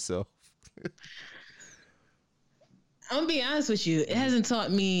about yourself? I'm gonna be honest with you. It hasn't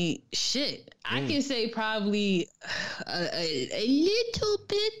taught me shit. I can say probably a little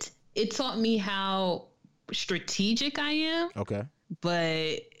bit. It taught me how strategic I am. Okay.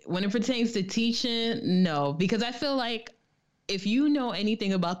 But when it pertains to teaching, no. Because I feel like if you know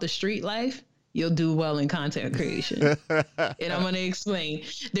anything about the street life, you'll do well in content creation. And I'm going to explain.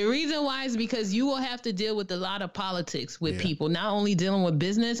 The reason why is because you will have to deal with a lot of politics with people, not only dealing with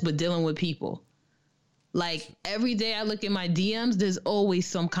business, but dealing with people. Like every day I look at my DMs, there's always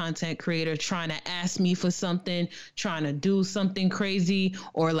some content creator trying to ask me for something, trying to do something crazy.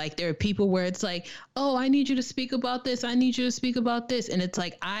 Or like there are people where it's like, oh, I need you to speak about this. I need you to speak about this. And it's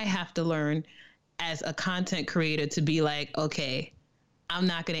like, I have to learn as a content creator to be like, okay, I'm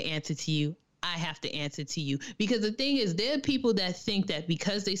not going to answer to you. I have to answer to you. Because the thing is, there are people that think that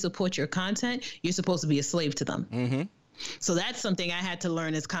because they support your content, you're supposed to be a slave to them. Mm-hmm. So that's something I had to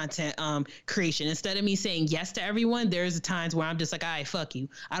learn as content creation. Instead of me saying yes to everyone, there's times where I'm just like, all right, fuck you.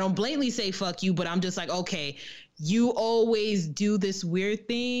 I don't blatantly say fuck you, but I'm just like, okay, you always do this weird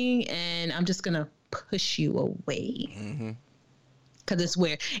thing and I'm just going to push you away. Mm-hmm. Because it's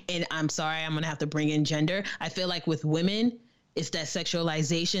weird. And I'm sorry, I'm going to have to bring in gender. I feel like with women, it's that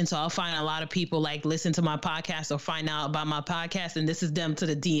sexualization. So I'll find a lot of people like listen to my podcast or find out about my podcast. And this is them to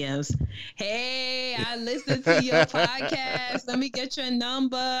the DMs. Hey, I listened to your podcast. Let me get your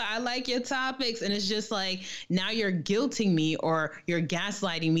number. I like your topics. And it's just like, now you're guilting me or you're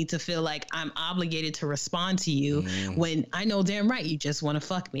gaslighting me to feel like I'm obligated to respond to you when I know damn right you just want to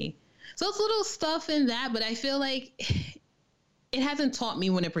fuck me. So it's little stuff in that, but I feel like it hasn't taught me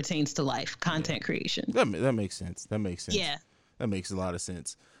when it pertains to life, content creation. That makes sense. That makes sense. Yeah. That makes a lot of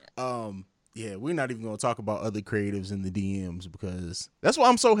sense. Yeah, we're not even going to talk about other creatives in the DMs because that's why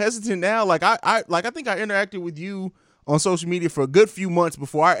I'm so hesitant now. Like I think I interacted with you on social media for a good few months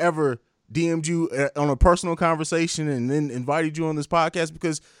before I ever DM'd you on a personal conversation and then invited you on this podcast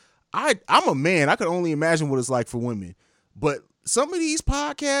because I'm a man. I could only imagine what it's like for women. But some of these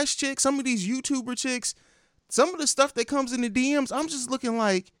podcast chicks, some of these YouTuber chicks, some of the stuff that comes in the DMs, I'm just looking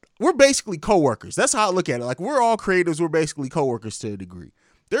like we're basically coworkers. That's how I look at it. Like we're all creatives. We're basically coworkers to a degree.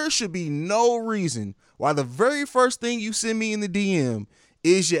 There should be no reason why the very first thing you send me in the DM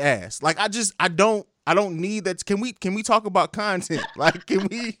is your ass. Like I don't need that. Can we talk about content? Like can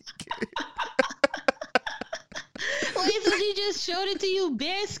we? Wait, so she just showed it to you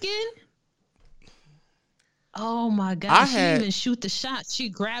bare skin? Oh my God! She didn't even shoot the shot. She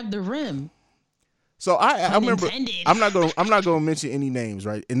grabbed the rim. So I remember I'm not gonna mention any names,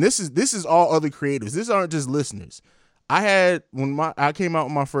 right? And this is all other creatives. These aren't just listeners. When I came out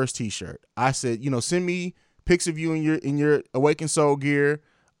with my first t-shirt, I said, send me pics of you in your Awakened Soul gear.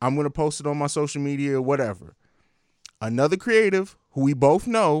 I'm gonna post it on my social media or whatever. Another creative who we both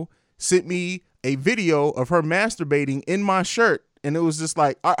know sent me a video of her masturbating in my shirt. And it was just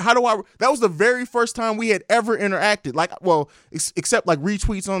like, that was the very first time we had ever interacted. Like, well, except like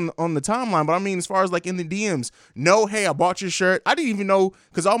retweets on the timeline. But I mean, as far as like in the DMs, no, hey, I bought your shirt. I didn't even know,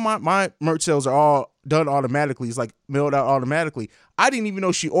 because all my merch sales are all done automatically. It's like mailed out automatically. I didn't even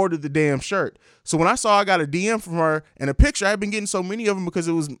know she ordered the damn shirt. So when I saw I got a DM from her and a picture, I've been getting so many of them because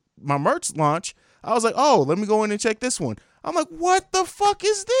it was my merch launch. I was like, oh, let me go in and check this one. I'm like, what the fuck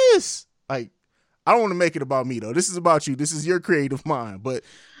is this? Like, I don't want to make it about me, though. This is about you. This is your creative mind. But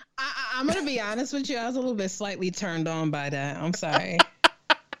I'm going to be honest with you. I was a little bit slightly turned on by that. I'm sorry.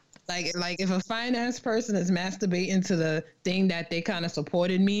 like if a finance person is masturbating to the thing that they kind of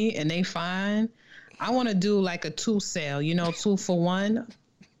supported me and they fine, I want to do like a 2 sale, 2 for 1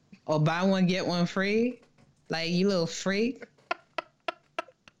 or buy one, get one free. Like, you little freak.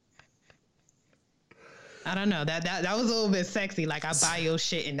 I don't know. That was a little bit sexy. Like, I buy your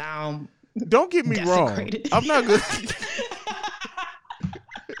shit and now don't get me wrong. I'm not good.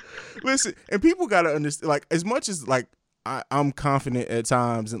 Listen, and people got to understand, like, as much as like I'm confident at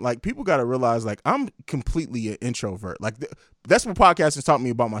times, and like people got to realize, like, I'm completely an introvert. Like that's what podcasting taught me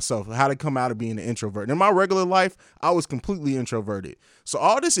about myself, how to come out of being an introvert. In my regular life, I was completely introverted. So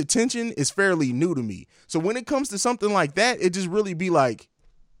all this attention is fairly new to me. So when it comes to something like that, it just really be like,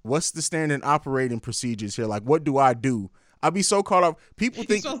 what's the standard operating procedures here? Like, what do I do? I'll be so caught up. People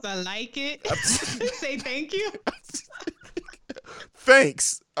think you're supposed to like it. Say thank you.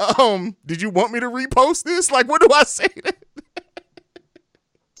 Thanks. Did you want me to repost this? Like, what do I say?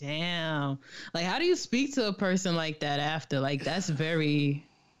 Damn. Like, how do you speak to a person like that after? Like, that's very.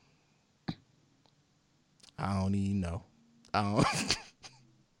 I don't even know. I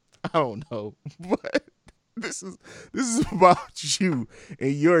don't know. But this is about you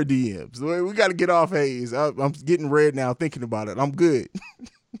and your DMs. We got to get off Hayes. I'm getting red now thinking about it. I'm good.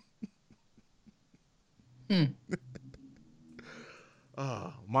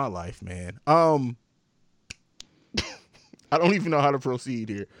 Oh, my life, man. I don't even know how to proceed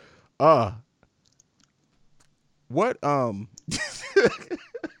here. What? I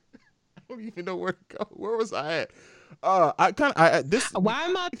don't even know where to go. Where was I at? Why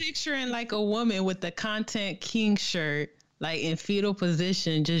am I picturing like a woman with the Content King shirt, like in fetal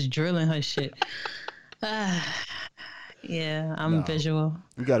position, just drilling her shit? Yeah, I'm visual.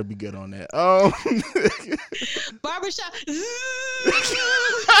 We got to be good on that. Barbershop.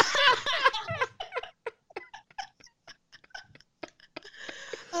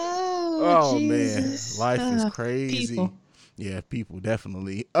 Oh man, life is crazy. People. Yeah, people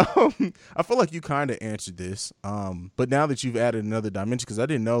definitely. I feel like you kind of answered this. But now that you've added another dimension, because I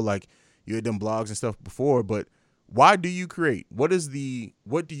didn't know like you had done blogs and stuff before. But why do you create? What do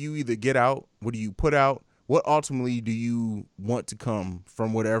you either get out? What do you put out? What ultimately do you want to come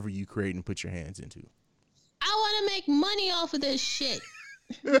from whatever you create and put your hands into? I want to make money off of this shit.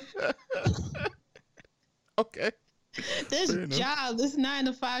 Okay. This job, this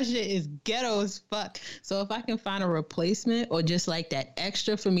 9-to-5 shit is ghetto as fuck. So if I can find a replacement or just like that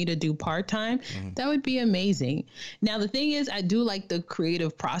extra for me to do part-time, that would be amazing. Now, the thing is, I do like the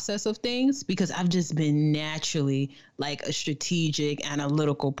creative process of things because I've just been naturally like a strategic,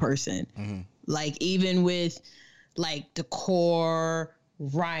 analytical person. Like even with like decor,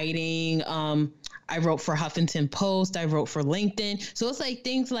 writing, I wrote for Huffington Post, I wrote for LinkedIn. So it's like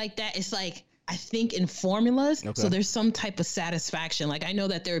things like that. It's like, I think in formulas, so there's some type of satisfaction. Like I know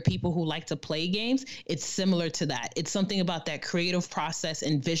that there are people who like to play games. It's similar to that. It's something about that creative process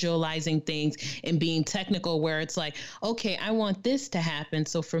and visualizing things and being technical where it's like, okay, I want this to happen.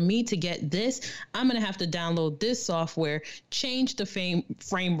 So for me to get this, I'm going to have to download this software, change the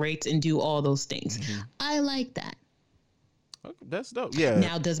frame rates and do all those things. I like that. Okay, that's dope. Yeah.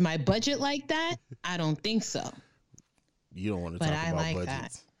 Now, does my budget like that? I don't think so. You don't want to talk about like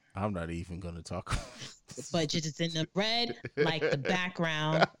budgets. That. I'm not even going to talk. The budget is in the red, like the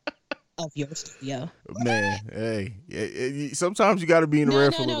background of your studio. Man, hey, sometimes you got to be in the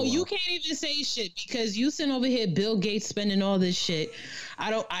red for a little while. You can't even say shit because you sitting over here, Bill Gates spending all this shit.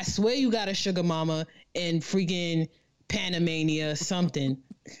 I swear you got a sugar mama in freaking Panamania something.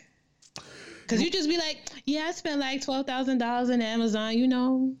 Because you just be like, yeah, I spent like $12,000 in Amazon. You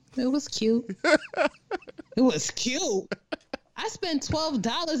know, it was cute. It was cute. I spent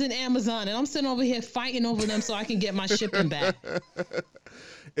 $12 in Amazon and I'm sitting over here fighting over them so I can get my shipping back.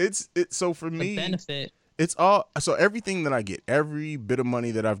 It's so for me, the benefit. It's all, so everything that I get, every bit of money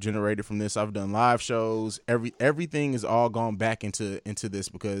that I've generated from this, I've done live shows, everything is all gone back into this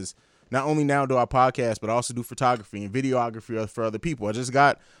because not only now do I podcast, but I also do photography and videography for other people. I just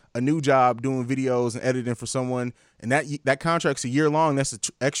got a new job doing videos and editing for someone, and that contract's a year long. That's an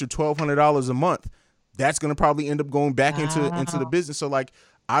extra $1,200 a month. That's going to probably end up going back into the business. So like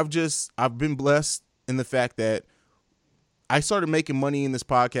I've been blessed in the fact that I started making money in this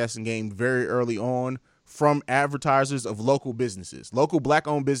podcasting game very early on from advertisers of local businesses. Local black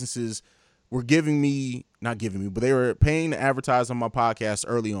owned businesses were not giving me, but they were paying to advertise on my podcast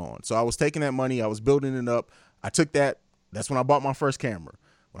early on. So I was taking that money, I was building it up. I took that's when I bought my first camera.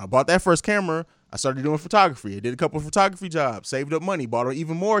 When I bought that first camera, I started doing photography. I did a couple of photography jobs, saved up money, bought an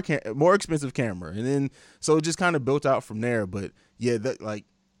even more expensive camera. And then, so it just kind of built out from there. But yeah, that like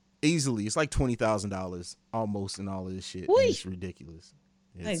easily, it's like $20,000 almost in all of this shit. It's ridiculous.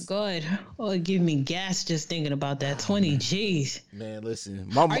 My God. Oh, give me gas just thinking about that. 20 G's. Man, listen.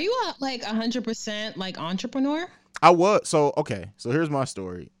 Are you like 100% like entrepreneur? I was. So, okay. So here's my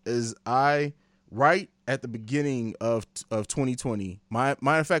story. Right at the beginning of 2020, matter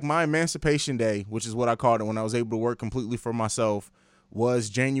of fact, my Emancipation Day, which is what I called it when I was able to work completely for myself, was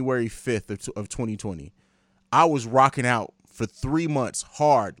January 5th of 2020. I was rocking out for 3 months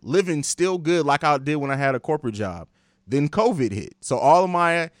hard, living still good like I did when I had a corporate job. Then COVID hit. So all of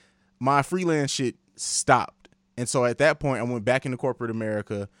my freelance shit stopped. And so at that point, I went back into corporate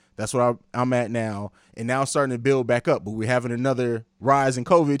America. That's what I'm at now. And now it's starting to build back up. But we're having another rise in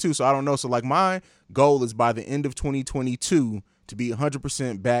COVID too. So I don't know. So like my goal is by the end of 2022 to be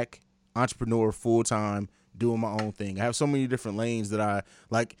 100% back entrepreneur full time, doing my own thing. I have so many different lanes that I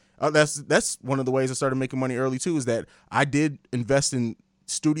like. That's one of the ways I started making money early too, is that I did invest in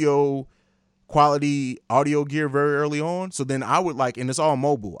studio quality audio gear very early on. So then I would and it's all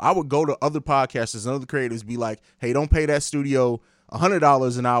mobile. I would go to other podcasters and other creators, be like, hey, don't pay that studio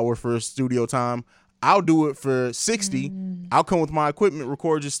 $100 an hour for studio time. I'll do it for $60. I'll come with my equipment,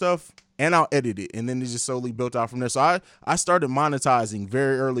 record your stuff, and I'll edit it. And then it just slowly built out from there. So I started monetizing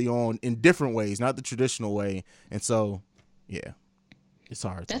very early on in different ways, not the traditional way. And so, yeah, it's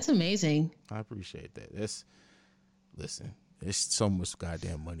hard. That's amazing. I appreciate that. Listen, there's so much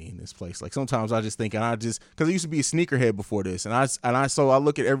goddamn money in this place. Like sometimes I just think, because I used to be a sneakerhead before this, and I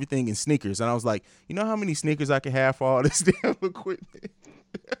look at everything in sneakers, and I was like, you know how many sneakers I could have for all this damn equipment?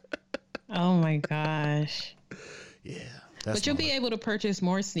 Oh my gosh. Yeah. But you'll be able to purchase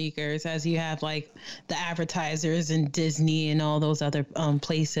more sneakers as you have like the advertisers and Disney and all those other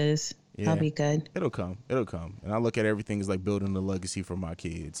places. I'll be good. It'll come. And I look at everything as like building a legacy for my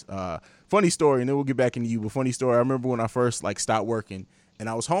kids. Funny story, and then we'll get back into you. But funny story, I remember when I first like stopped working and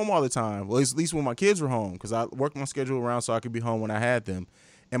I was home all the time. Well, at least when my kids were home, because I worked my schedule around so I could be home when I had them.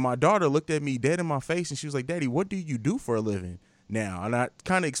 And my daughter looked at me dead in my face and she was like, "Daddy, what do you do for a living now?" And I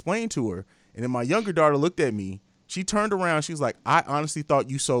kind of explained to her. And then my younger daughter looked at me. She turned around. She was like, "I honestly thought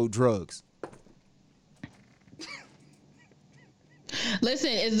you sold drugs."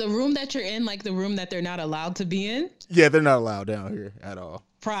 Listen, is the room that you're in like the room that they're not allowed to be in? Yeah, they're not allowed down here at all.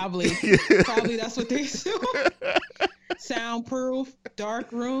 Probably. Probably that's what they do. Soundproof,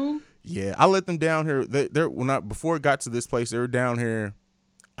 dark room. Yeah, I let them down here. Before it got to this place, they were down here.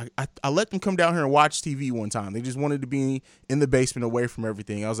 I let them come down here and watch TV one time. They just wanted to be in the basement away from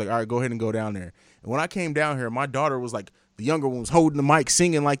everything. I was like, all right, go ahead and go down there. And when I came down here, my daughter was like, the younger one was holding the mic,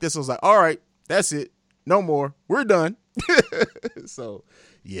 singing like this. I was like, all right, that's it. No more. We're done. So,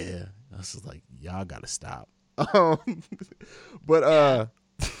 yeah, I was like, y'all got to stop. But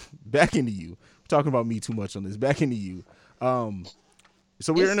back into you. We're talking about me too much on this. Back into you.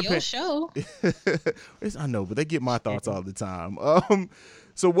 So we're in a show. I know, but they get my thoughts all the time.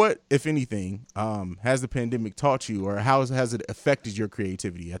 So what, if anything, has the pandemic taught you, or how has it affected your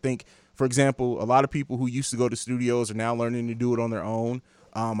creativity? I think, for example, a lot of people who used to go to studios are now learning to do it on their own.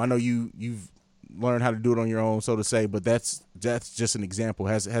 I know you've learned how to do it on your own, so to say, but that's just an example.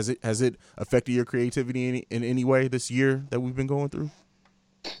 Has it affected your creativity in any way this year that we've been going through?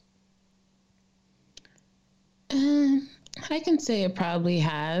 I can say it probably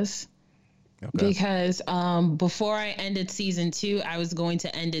has. Okay. Because before I ended season 2, I was going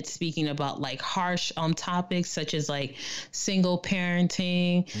to end it speaking about like harsh topics such as like single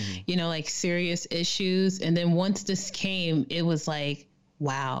parenting, like serious issues. And then once this came, it was like,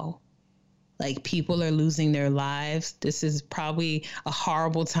 wow, like people are losing their lives. This is probably a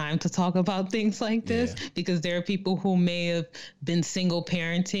horrible time to talk about things like this because there are people who may have been single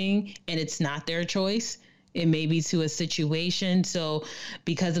parenting and it's not their choice. It may be to a situation. So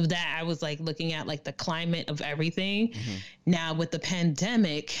because of that, I was like looking at like the climate of everything. Now with the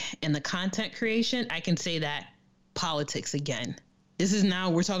pandemic and the content creation, I can say that politics again. This is now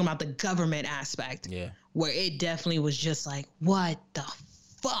we're talking about the government aspect where it definitely was just like, what the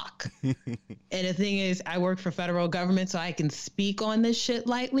fuck? And the thing is, I work for federal government, so I can speak on this shit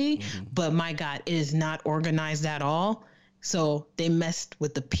lightly, but my God, it is not organized at all. So they messed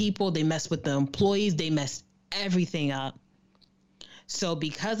with the people, they messed with the employees, they messed everything up. So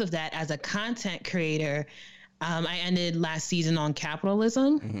because of that, as a content creator, I ended last season on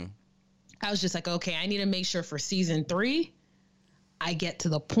capitalism. I was just like, okay, I need to make sure for season 3, I get to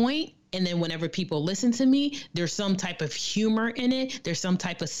the point. And then whenever people listen to me, there's some type of humor in it. There's some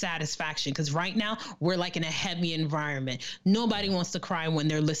type of satisfaction. Because right now, we're like in a heavy environment. Nobody wants to cry when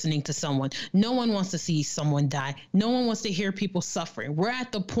they're listening to someone. No one wants to see someone die. No one wants to hear people suffering. We're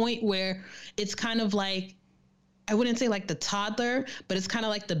at the point where it's kind of like, I wouldn't say like the toddler, but it's kind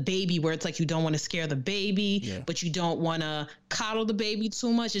of like the baby where it's like you don't want to scare the baby, but you don't want to coddle the baby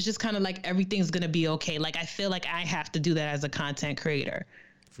too much. It's just kind of like everything's going to be okay. Like I feel like I have to do that as a content creator.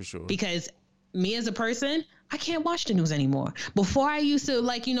 For sure. Because me as a person, I can't watch the news anymore. Before I used to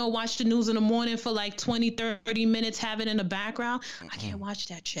watch the news in the morning for like 20, 30 minutes, have it in the background. I can't watch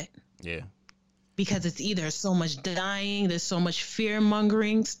that shit. Yeah. Because it's either so much dying, there's so much fear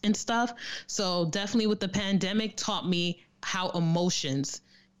mongering and stuff. So definitely with the pandemic taught me how emotions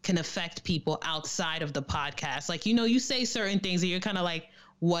can affect people outside of the podcast. Like, you say certain things and you're kind of like,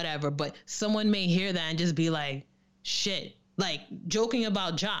 whatever, but someone may hear that and just be like, shit. Like joking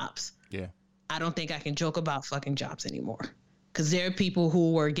about jobs. Yeah. I don't think I can joke about fucking jobs anymore. Because there are people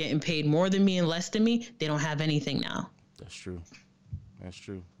who were getting paid more than me and less than me. They don't have anything now. That's true.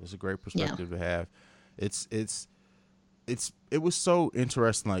 It's a great perspective to have. It was so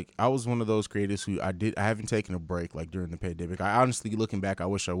interesting. Like I was one of those creators who I haven't taken a break like during the pandemic. I honestly, looking back, I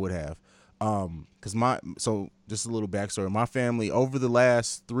wish I would have. So just a little backstory. My family over the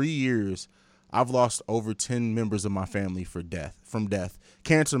last 3 years, I've lost over 10 members of my family from death.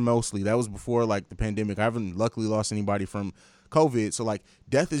 Cancer mostly. That was before like the pandemic. I haven't luckily lost anybody from COVID. So like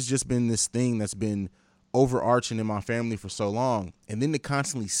death has just been this thing that's been overarching in my family for so long. And then to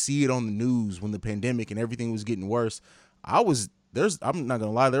constantly see it on the news when the pandemic and everything was getting worse, I'm not gonna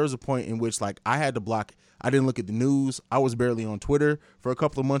lie, there was a point in which like I had to block. I didn't look at the news. I was barely on Twitter for a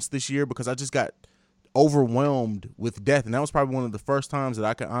couple of months this year because I just got overwhelmed with death. And that was probably one of the first times that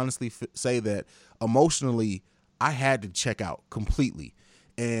I can honestly say that emotionally I had to check out completely.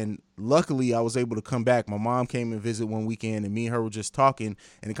 And luckily I was able to come back. My mom came and visit one weekend and me and her were just talking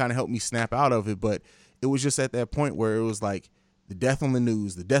and it kind of helped me snap out of it. But it was just at that point where it was like the death on the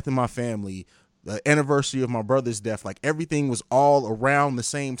news, the death in my family, the anniversary of my brother's death. Like everything was all around the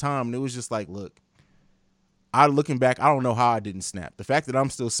same time. And it was just like, look, looking back, I don't know how I didn't snap. The fact that I'm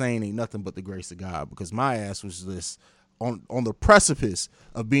still sane ain't nothing but the grace of God, because my ass was just on the precipice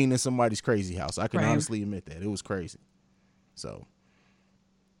of being in somebody's crazy house. I can honestly admit that. It was crazy. So.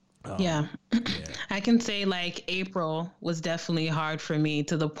 Yeah. I can say like April was definitely hard for me,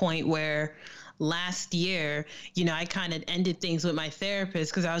 to the point where last year, you know, I kind of ended things with my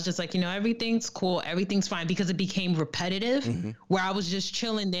therapist because I was just like, you know, everything's cool, everything's fine, because it became repetitive where I was just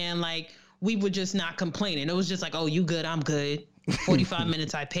chilling there and like we were just not complaining. It was just like, oh, you good, I'm good. 45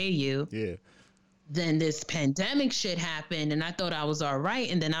 minutes, I pay you. Yeah. Then this pandemic shit happened and I thought I was all right.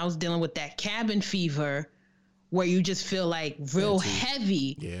 And then I was dealing with that cabin fever where you just feel like real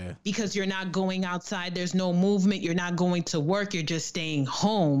heavy because you're not going outside. There's no movement. You're not going to work. You're just staying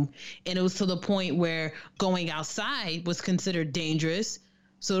home. And it was to the point where going outside was considered dangerous.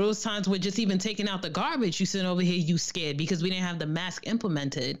 So those times where just even taking out the garbage, you sitting over here, you scared because we didn't have the mask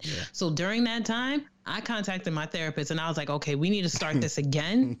implemented. Yeah. So during that time, I contacted my therapist and I was like, okay, we need to start this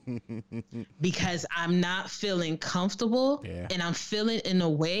again because I'm not feeling comfortable and I'm feeling in a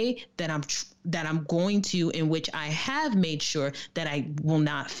way that I'm going to, in which I have made sure that I will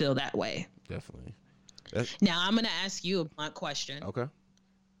not feel that way. Definitely. Now I'm going to ask you a blunt question. Okay.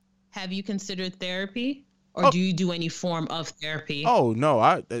 Have you considered therapy? Or do you do any form of therapy? Oh, no,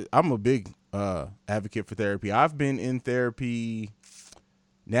 I'm a big advocate for therapy. I've been in therapy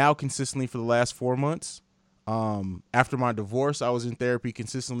now consistently for the last 4 months. After my divorce, I was in therapy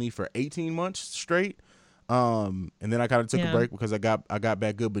consistently for 18 months straight. And then I kind of took a break because I got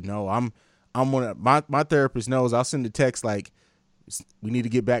back good. But no, I'm one of my therapist knows. I'll send a text like, we need to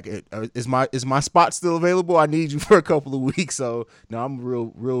get back. Is my spot still available? I need you for a couple of weeks. So no, I'm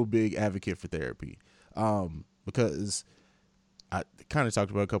a real big advocate for therapy. Because I kind of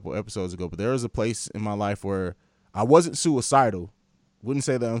talked about a couple episodes ago, but there was a place in my life where I wasn't suicidal. Wouldn't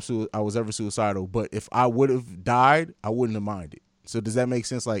say that I was ever suicidal, but if I would have died, I wouldn't have minded. So does that make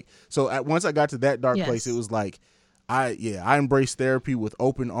sense? Like, so once I got to that dark place, it was like, I embraced therapy with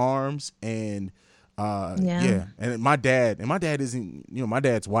open arms and, and my dad isn't, you know, my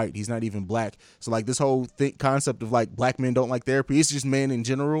dad's white. He's not even black. So like this whole concept of like black men don't like therapy, it's just men in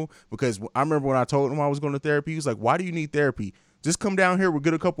general. Because I remember when I told him I was going to therapy, he was like, why do you need therapy? Just come down here. We'll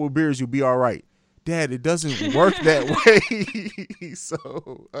get a couple of beers. You'll be all right. Dad, it doesn't work that way.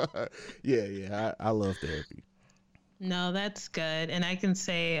 So I love therapy. No, that's good. And I can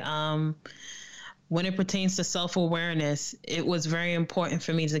say, when it pertains to self-awareness, it was very important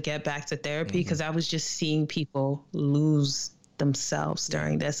for me to get back to therapy because I was just seeing people lose themselves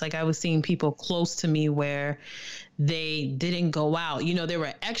during this. Like I was seeing people close to me where they didn't go out. You know, they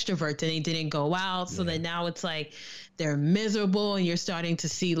were extroverts and they didn't go out. So then now it's like they're miserable and you're starting to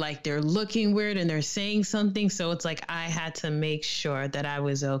see like they're looking weird and they're saying something. So it's like I had to make sure that I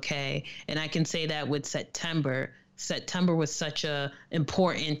was okay. And I can say that with September was such a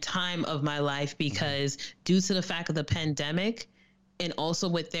important time of my life because due to the fact of the pandemic and also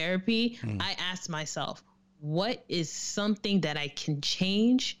with therapy, I asked myself, what is something that I can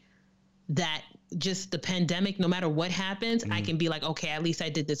change that just the pandemic, no matter what happens, I can be like, okay, at least I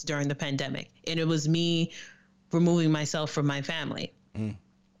did this during the pandemic. And it was me removing myself from my family.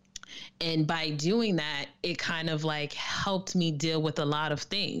 And by doing that, it kind of like helped me deal with a lot of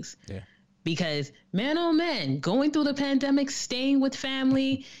things. Yeah. Because man, oh man, going through the pandemic, staying with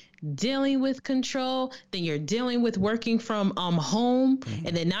family, dealing with control, then you're dealing with working from home,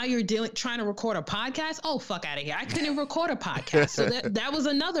 and then now you're trying to record a podcast. Oh, fuck out of here. I couldn't record a podcast. So that was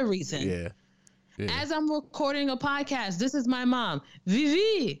another reason. Yeah. As I'm recording a podcast, this is my mom.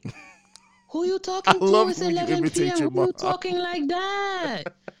 Vivi, who you talking to? It's 11 p.m. Who you talking like that?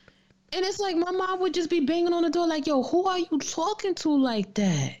 And it's like my mom would just be banging on the door like, yo, who are you talking to like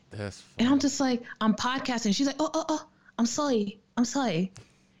that? That's funny. And I'm just like, I'm podcasting. She's like, oh, I'm sorry.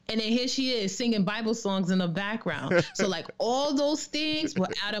 And then here she is singing Bible songs in the background. So like all those things were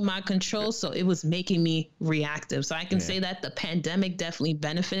out of my control. So it was making me reactive. So I can say that the pandemic definitely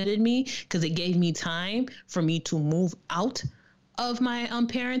benefited me because it gave me time for me to move out of my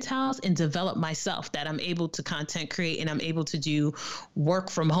parents' house and develop myself, that I'm able to content create and I'm able to do work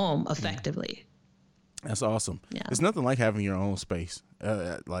from home effectively. That's awesome. Yeah. It's nothing like having your own space.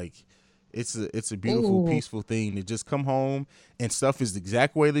 Like it's a beautiful, peaceful thing to just come home and stuff is the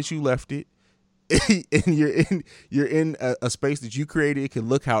exact way that you left it. And you're in a space that you created. It can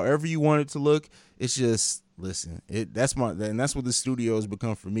look however you want it to look. It's just, listen, that's what the studio has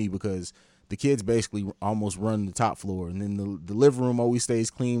become for me, because the kids basically almost run the top floor, and then the living room always stays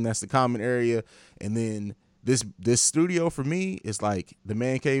clean. That's the common area. And then this studio for me is like the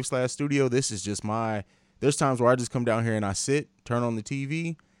man cave / studio. This is just there's times where I just come down here and I sit, turn on the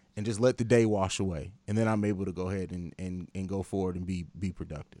TV, and just let the day wash away. And then I'm able to go ahead and go forward and be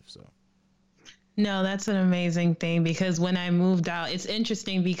productive. So. No, that's an amazing thing, because when I moved out, it's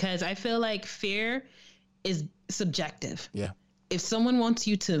interesting because I feel like fear is subjective. Yeah. If someone wants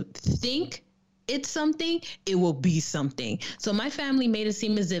you to think it's something, it will be something. So my family made it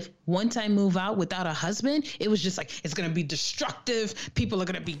seem as if once I move out without a husband, it was just like, it's going to be destructive. People are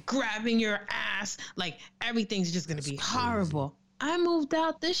going to be grabbing your ass. Like everything's just going to be horrible. I moved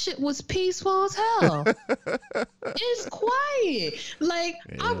out. This shit was peaceful as hell. It's quiet. Like,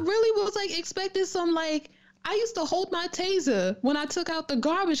 I really was like expecting some like, I used to hold my taser when I took out the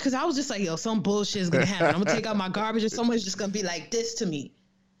garbage because I was just like, yo, some bullshit is going to happen. I'm going to take out my garbage and someone's just going to be like this to me.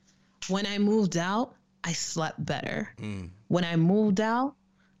 When I moved out, I slept better. When I moved out,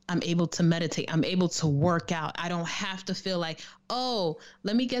 I'm able to meditate. I'm able to work out. I don't have to feel like, oh,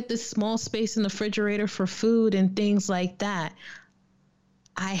 let me get this small space in the refrigerator for food and things like that.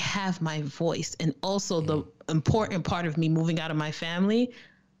 I have my voice. And also the important part of me moving out of my family,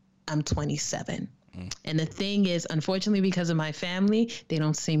 I'm 27. And the thing is, unfortunately, because of my family, they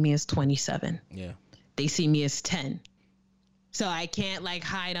don't see me as 27. Yeah. They see me as 10. So I can't like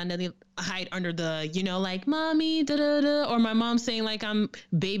hide under the, you know, like mommy, or my mom saying like I'm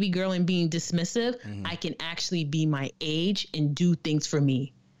baby girl and being dismissive. I can actually be my age and do things for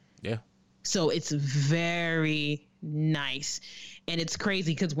me. Yeah. So it's very nice. And it's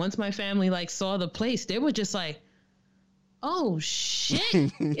crazy because once my family like saw the place, they were just like, oh shit.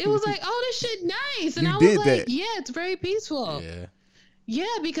 It was like, oh, this shit nice. And I was like, yeah, it's very peaceful. Yeah. Yeah,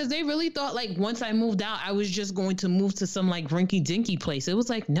 because they really thought like once I moved out, I was just going to move to some like rinky dinky place. It was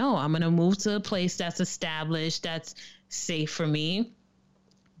like, no, I'm going to move to a place that's established, that's safe for me.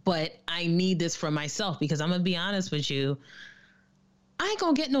 But I need this for myself because I'm going to be honest with you. I ain't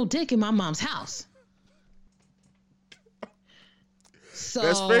going to get no dick in my mom's house. So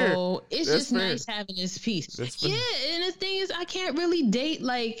that's fair. It's that's just fair. nice having this peace. Yeah, and the thing is, I can't really date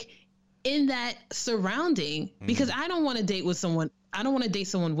like in that surrounding because I don't want to date with someone. I don't want to date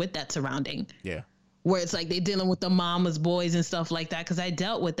someone with that surrounding. Yeah. Where it's like they dealing with the mama's boys and stuff like that because I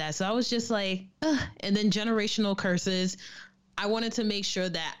dealt with that. So I was just like, ugh. And then generational curses. I wanted to make sure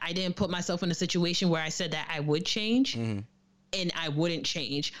that I didn't put myself in a situation where I said that I would change. And I wouldn't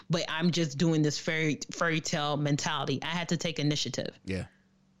change, but I'm just doing this fairy tale mentality. I had to take initiative. Yeah.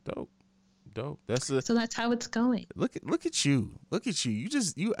 Dope. So that's how it's going. Look at you.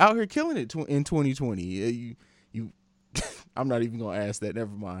 You out here killing it in 2020. You I'm not even gonna ask that.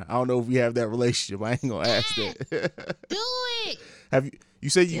 Never mind. I don't know if we have that relationship. I ain't gonna ask that. Do it. Have you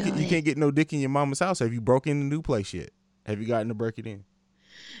said you can't get no dick in your mama's house? Have you broken the new place yet? Have you gotten to break it in?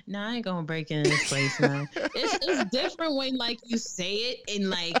 No, I ain't gonna break into this place, man. It's different when like you say it in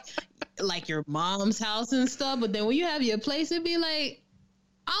like your mom's house and stuff, but then when you have your place, it'd be like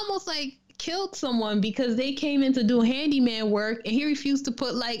almost like killed someone because they came in to do handyman work and he refused to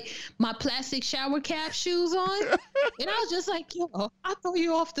put like my plastic shower cap shoes on. And I was just like, yo, I'll throw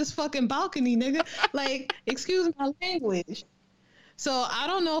you off this fucking balcony, nigga. Like, excuse my language. So I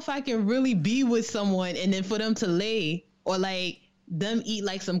don't know if I can really be with someone and then for them to lay or like them eat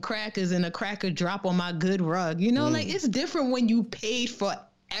like some crackers and a cracker drop on my good rug. You know, like it's different when you paid for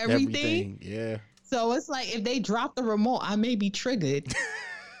everything. Yeah. So it's like if they drop the remote, I may be triggered.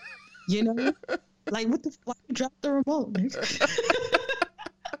 You know? Like what the fuck? You drop the remote, nigga?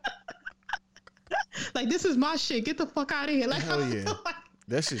 Like this is my shit. Get the fuck out of here. Like, hell yeah.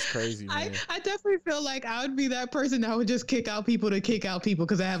 That's just crazy, man. I definitely feel like I would be that person that would just kick out people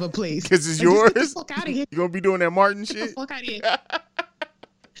because I have a place. Because it's yours? Get the fuck out of here. You gonna be doing that Martin shit? Get the fuck out of here.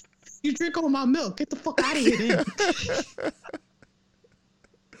 You drink all my milk. Get the fuck out of here then.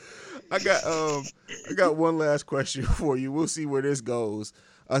 I got one last question for you. We'll see where this goes.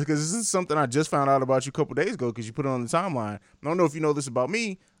 Because this is something I just found out about you a couple days ago because you put it on the timeline. I don't know if you know this about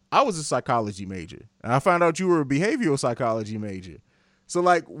me. I was a psychology major. And I found out you were a behavioral psychology major. So,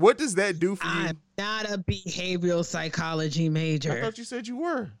 like, what does that do for you? I'm not a behavioral psychology major. I thought you said you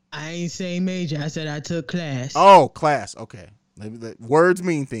were. I ain't saying major. I said I took class. Oh, class. Okay. Words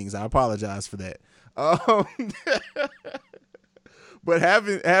mean things. I apologize for that. But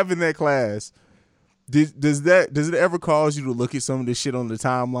having that class, does it ever cause you to look at some of this shit on the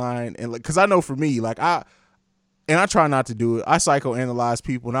timeline? And like, because I know for me, like I try not to do it. I psychoanalyze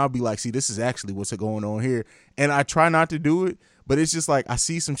people and I'll be like, see, this is actually what's going on here. And I try not to do it, but it's just like I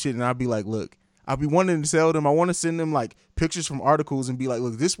see some shit and I'll be like, look, I'll be wanting to tell them. I want to send them like pictures from articles and be like,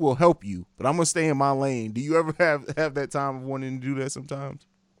 look, this will help you, but I'm going to stay in my lane. Do you ever have that time of wanting to do that sometimes?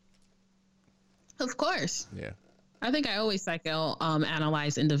 Of course. Yeah. I think I always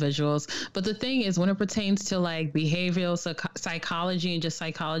analyze individuals, but the thing is, when it pertains to like behavioral psychology and just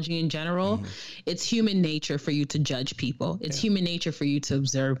psychology in general, it's human nature for you to judge people. It's human nature for you to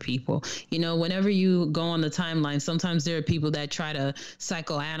observe people. You know, whenever you go on the timeline, sometimes there are people that try to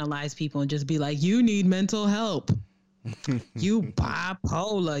psychoanalyze people and just be like, "You need mental help." You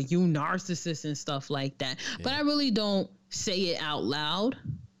bipolar, you narcissist and stuff like that. But I really don't say it out loud.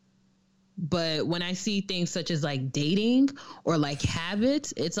 But when I see things such as like dating or like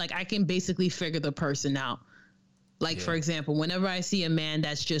habits, it's like I can basically figure the person out. Like, for example, whenever I see a man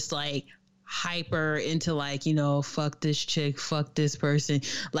that's just like hyper into like, you know, fuck this chick, fuck this person,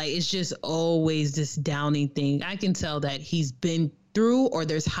 like it's just always this downing thing. I can tell that he's been through, or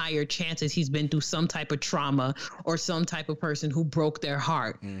there's higher chances he's been through some type of trauma or some type of person who broke their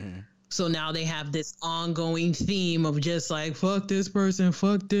heart. So now they have this ongoing theme of just like, fuck this person,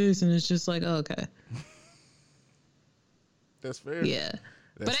 fuck this. And it's just like, oh, okay. That's fair. Yeah.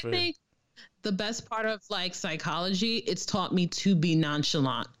 But I think the best part of like psychology, it's taught me to be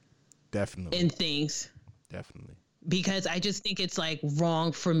nonchalant. Definitely. In things. Definitely. Because I just think it's like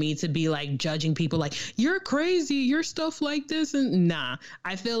wrong for me to be like judging people like, you're crazy, you're stuff like this. And nah,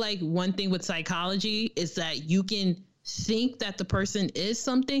 I feel like one thing with psychology is that you can think that the person is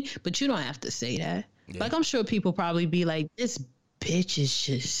something, but you don't have to say that. Like, I'm sure people probably be like, this bitch is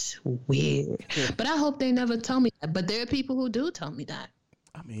just weird. But I hope they never tell me that. But there are people who do tell me that.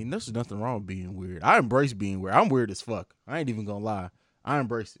 I mean, there's nothing wrong with being weird. I embrace being weird. I'm weird as fuck. I ain't even gonna lie. I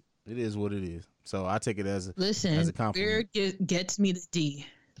embrace it. It is what it is. So I take it as a compliment. Weird gets me the D.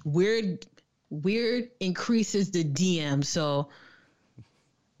 Weird increases the DM. So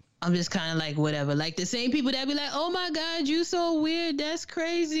I'm just kind of like, whatever. Like the same people that be like, oh my God, you so weird. That's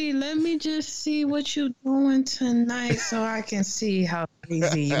crazy. Let me just see what you doing tonight so I can see how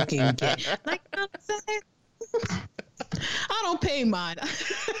crazy you can get. Like, you know what I'm saying? I don't pay mine. That's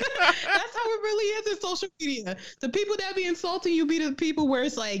how it really is in social media. The people that be insulting you be the people where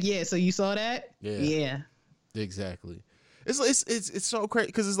it's like, yeah, so you saw that? Yeah. Exactly. It's so crazy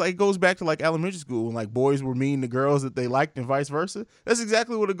because it's like it goes back to like elementary school when like boys were mean to girls that they liked and vice versa. That's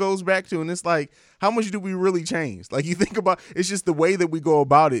exactly what it goes back to. And it's like, how much do we really change? Like you think about, it's just the way that we go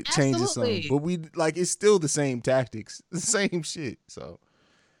about it changes some, but we like it's still the same tactics, the same shit. So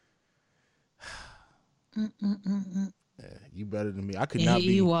yeah, you better than me. I could not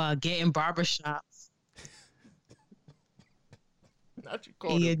be. You are getting barbershops. Not you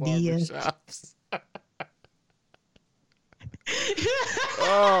calling it barbershops.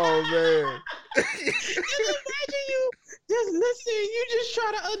 Oh man! Just imagine you just listening. You just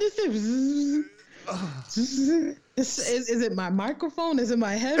try to understand. Is it my microphone? Is it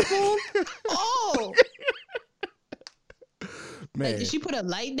my headphone? Oh. Man. Like, did she put a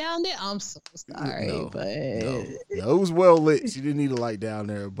light down there? I'm so sorry, no, it was well lit. She didn't need a light down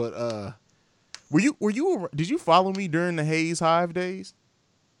there. But did you follow me during the Hayes Hive days?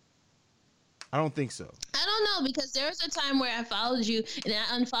 I don't think so. I don't know, because there was a time where I followed you and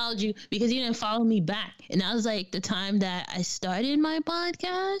I unfollowed you because you didn't follow me back. And that was like the time that I started my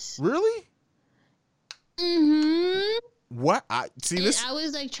podcast. Really? Mm-hmm. What? I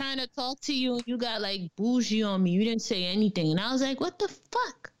was like trying to talk to you and you got like bougie on me. You didn't say anything. And I was like, what the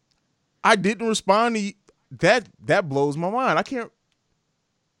fuck? I didn't respond to you. That blows my mind. I can't.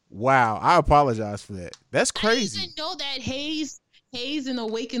 Wow. I apologize for that. That's crazy. I didn't even know that Hayes and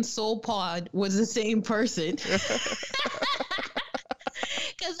Awakened Soul Pod was the same person. Because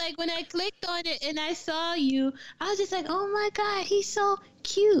like when I clicked on it and I saw you, I was just like, oh my God, he's so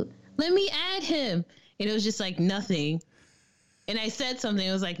cute. Let me add him. And it was just like nothing. And I said something,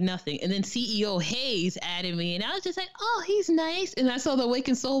 it was like nothing. And then CEO Hayes added me and I was just like, oh, he's nice. And I saw the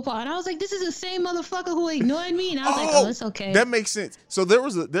Awakened Soul Pod. And I was like, this is the same motherfucker who ignored me. And I was like, oh, it's okay. That makes sense. So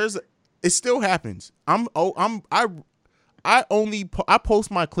it still happens. I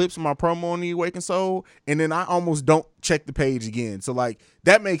post my clips and my promo on the Awakened Soul, and then I almost don't check the page again. So like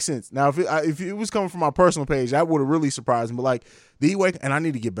that makes sense. Now if it was coming from my personal page, that would have really surprised me. But like the Awakened, and I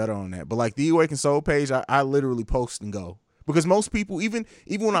need to get better on that. But like the Awakened Soul page, I literally post and go, because most people, even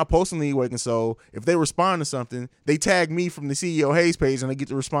when I post on the Awakened Soul, if they respond to something, they tag me from the CEO Hayes page, and I get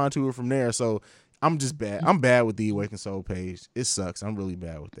to respond to it from there. So I'm just bad. I'm bad with the Awakened Soul page. It sucks. I'm really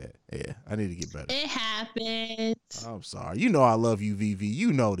bad with that. Yeah, I need to get better. It happens. I'm sorry. You know I love you, VV.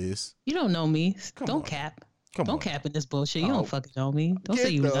 You know this. You don't know me. Don't cap. Don't cap in this bullshit. You don't fucking know me. Don't say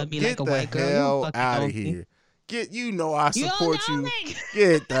you love me like a white girl. Get the hell out of here. I support you.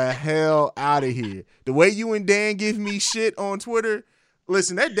 Get the hell out of here. The way you and Dan give me shit on Twitter.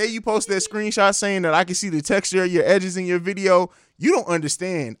 Listen, that day you posted that screenshot saying that I can see the texture of your edges in your video. You don't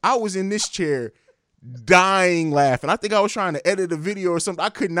understand. I was in this chair dying laughing. I think I was trying to edit a video or something. I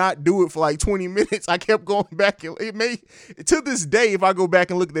could not do it for like 20 minutes. I kept going back, and to this day, if I go back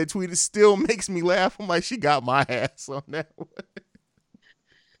and look at that tweet, it still makes me laugh. I'm like, she got my ass on that one.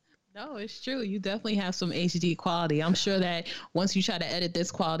 No, it's true. You definitely have some HD quality. I'm sure that once you try to edit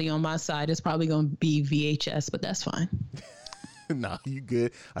this quality on my side, it's probably going to be VHS, but that's fine. Nah, you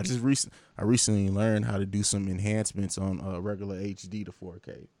good. I recently learned how to do some enhancements on regular HD to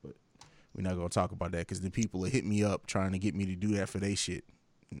 4K, but we're not going to talk about that because the people that hit me up trying to get me to do that for their shit.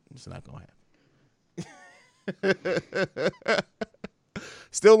 It's not going to happen.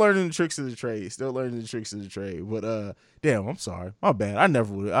 Still learning the tricks of the trade. But damn, I'm sorry. My bad. I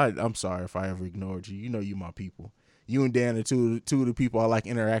never would. I'm sorry if I ever ignored you. You know you my people. You and Dan are two of the people I like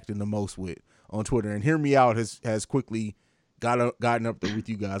interacting the most with on Twitter. And Hear Me Out has quickly gotten up there with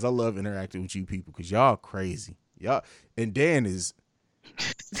you guys. I love interacting with you people because y'all crazy. Y'all and Dan is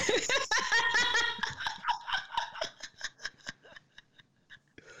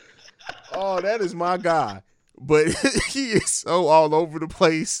oh, that is my guy. But he is so all over the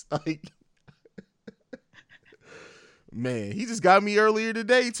place. Like, man, he just got me earlier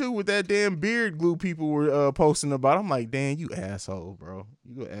today, too, with that damn beard glue people were posting about. I'm like, Dan, you asshole, bro.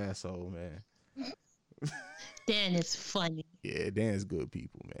 You an asshole, man. Dan is funny. Yeah, Dan's good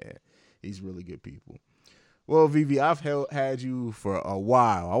people, man. He's really good people. Well, Vivi, I've had you for a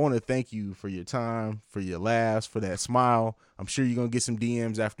while. I want to thank you for your time, for your laughs, for that smile. I'm sure you're going to get some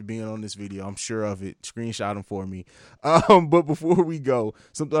DMs after being on this video. I'm sure of it. Screenshot them for me. But before we go,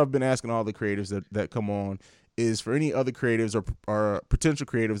 something I've been asking all the creators that come on is for any other creatives or potential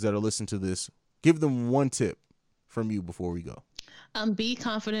creatives that are listening to this, give them one tip from you before we go. Be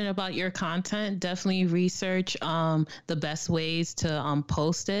confident about your content. Definitely research the best ways to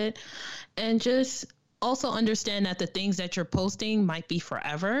post it. And just also understand that the things that you're posting might be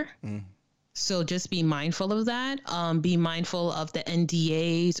forever. So just be mindful of that. Be mindful of the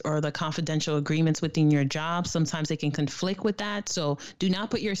NDAs or the confidential agreements within your job. Sometimes they can conflict with that. So do not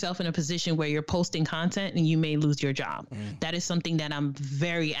put yourself in a position where you're posting content and you may lose your job. That is something that I'm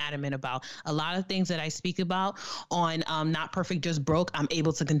very adamant about. A lot of things that I speak about on Not Perfect Just Broke, I'm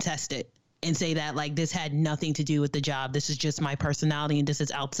able to contest it and say that like this had nothing to do with the job. This is just my personality and this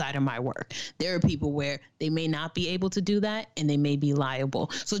is outside of my work. There are people where they may not be able to do that and they may be liable.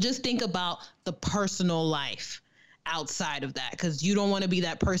 So just think about the personal life outside of that, because you don't want to be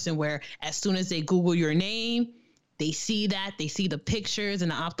that person where as soon as they Google your name, they see the pictures and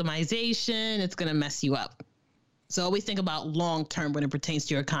the optimization, it's going to mess you up. So always think about long term when it pertains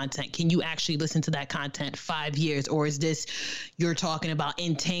to your content. Can you actually listen to that content 5 years, or is this you're talking about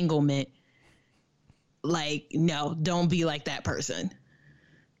entanglement? Like, no, don't be like that person.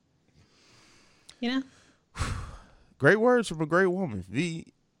 You know? Great words from a great woman.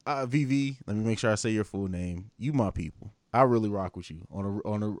 VV, let me make sure I say your full name. You my people. I really rock with you on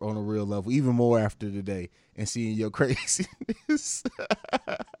a real level, even more after today and seeing your craziness.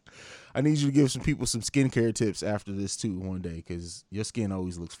 I need you to give some people some skincare tips after this too one day, because your skin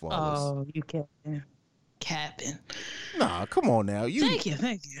always looks flawless. Oh, you capping. Nah, come on now. Thank you.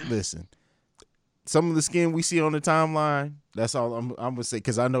 Listen. Some of the skin we see on the timeline, that's all I'm going to say,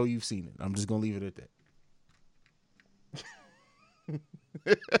 because I know you've seen it. I'm just going to leave it at that.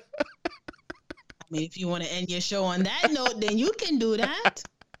 I mean, if you want to end your show on that note, then you can do that.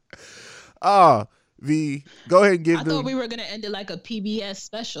 Go ahead and give them. I thought we were going to end it like a PBS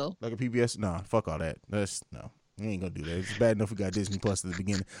special. Like a PBS? Nah, fuck all that. No. We ain't going to do that. It's bad enough we got Disney Plus at the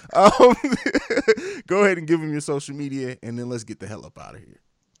beginning. Go ahead and give them your social media, and then let's get the hell up out of here.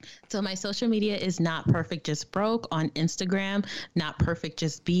 So my social media is Not Perfect Just Broke on Instagram, Not Perfect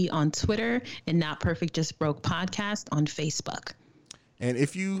Just Be on Twitter, and Not Perfect Just Broke podcast on Facebook. And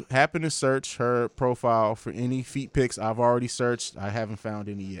if you happen to search her profile for any feet pics, I've already searched. I haven't found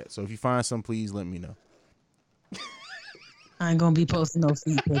any yet. So if you find some, please let me know. I ain't gonna be posting no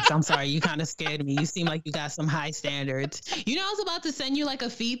feet pics. I'm sorry, you kind of scared me. You seem like you got some high standards. You know, I was about to send you like a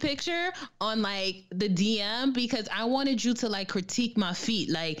feet picture on like the DM because I wanted you to like critique my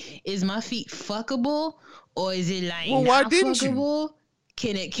feet. Like, is my feet fuckable or is it like not fuckable?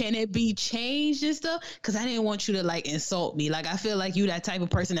 Can it be changed and stuff? Because I didn't want you to like insult me. Like, I feel like you that type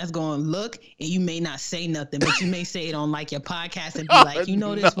of person that's going to look and you may not say nothing, but you may say it on like your podcast and be like, you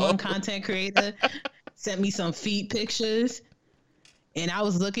know, this one content creator sent me some feet pictures. And I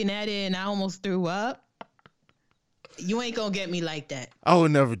was looking at it and I almost threw up. You ain't gonna get me like that. I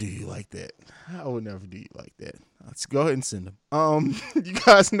would never do you like that. Let's go ahead and send them. You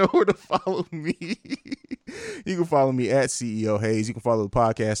guys know where to follow me. You can follow me at CEO Hayes. You can follow the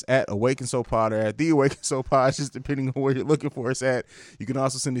podcast at Awaken Soul Pod or at The Awaken Soul Pod, just depending on where you're looking for us at. You can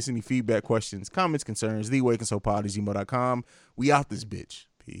also send us any feedback, questions, comments, concerns, theawakensoulpod@gmail.com. We out this bitch.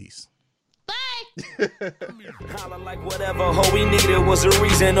 Peace. Like whatever, all we needed was a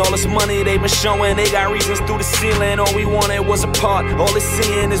reason. All this money they been showing, they got reasons through the ceiling. All we wanted was a part. All this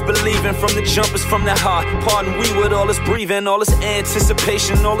seeing is believing. From the jump is from the heart. Pardon we with all this breathing, all this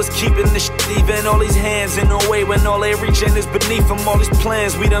anticipation, all this keeping this shit even. All these hands in the way when all they reaching is beneath them. All these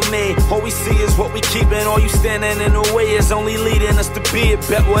plans we done made, all we see is what we keeping. All you standing in the way is only leading us to be it.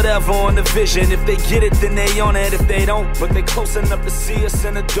 Bet whatever on the vision. If they get it, then they on it. If they don't, but they close enough to see us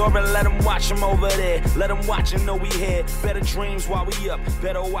in the door and let them watch them over there. Let them watch and know we had better dreams while we up.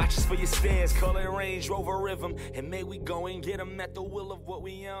 Better watches for your stairs. Call it Range Rover Rhythm. And may we go and get them at the will of what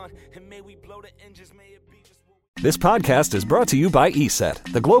we on. And may we blow the engines. May it be just what we... This podcast is brought to you by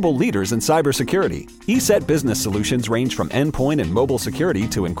ESET, the global leaders in cybersecurity. ESET business solutions range from endpoint and mobile security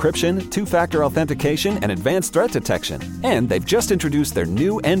to encryption, two-factor authentication, and advanced threat detection. And they've just introduced their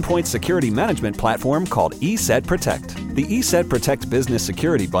new endpoint security management platform called ESET Protect. The ESET Protect business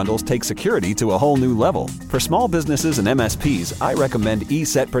security bundles take security to a whole new level. For small businesses and MSPs, I recommend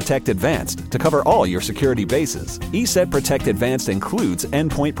ESET Protect Advanced to cover all your security bases. ESET Protect Advanced includes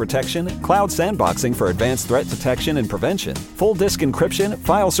endpoint protection, cloud sandboxing for advanced threat detection and prevention, full disk encryption,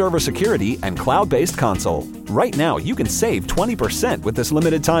 file server security, and cloud-based console. Right now, you can save 20% with this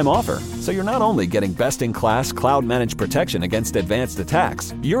limited time offer. So you're not only getting best-in-class cloud-managed protection against advanced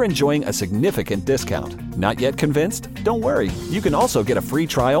attacks, you're enjoying a significant discount. Not yet convinced? Don't worry. You can also get a free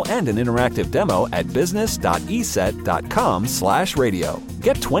trial and an interactive demo at business.eset.com/radio.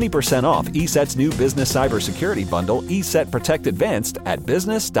 Get 20% off ESET's new business cybersecurity bundle, ESET Protect Advanced, at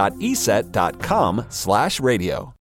business.eset.com/radio.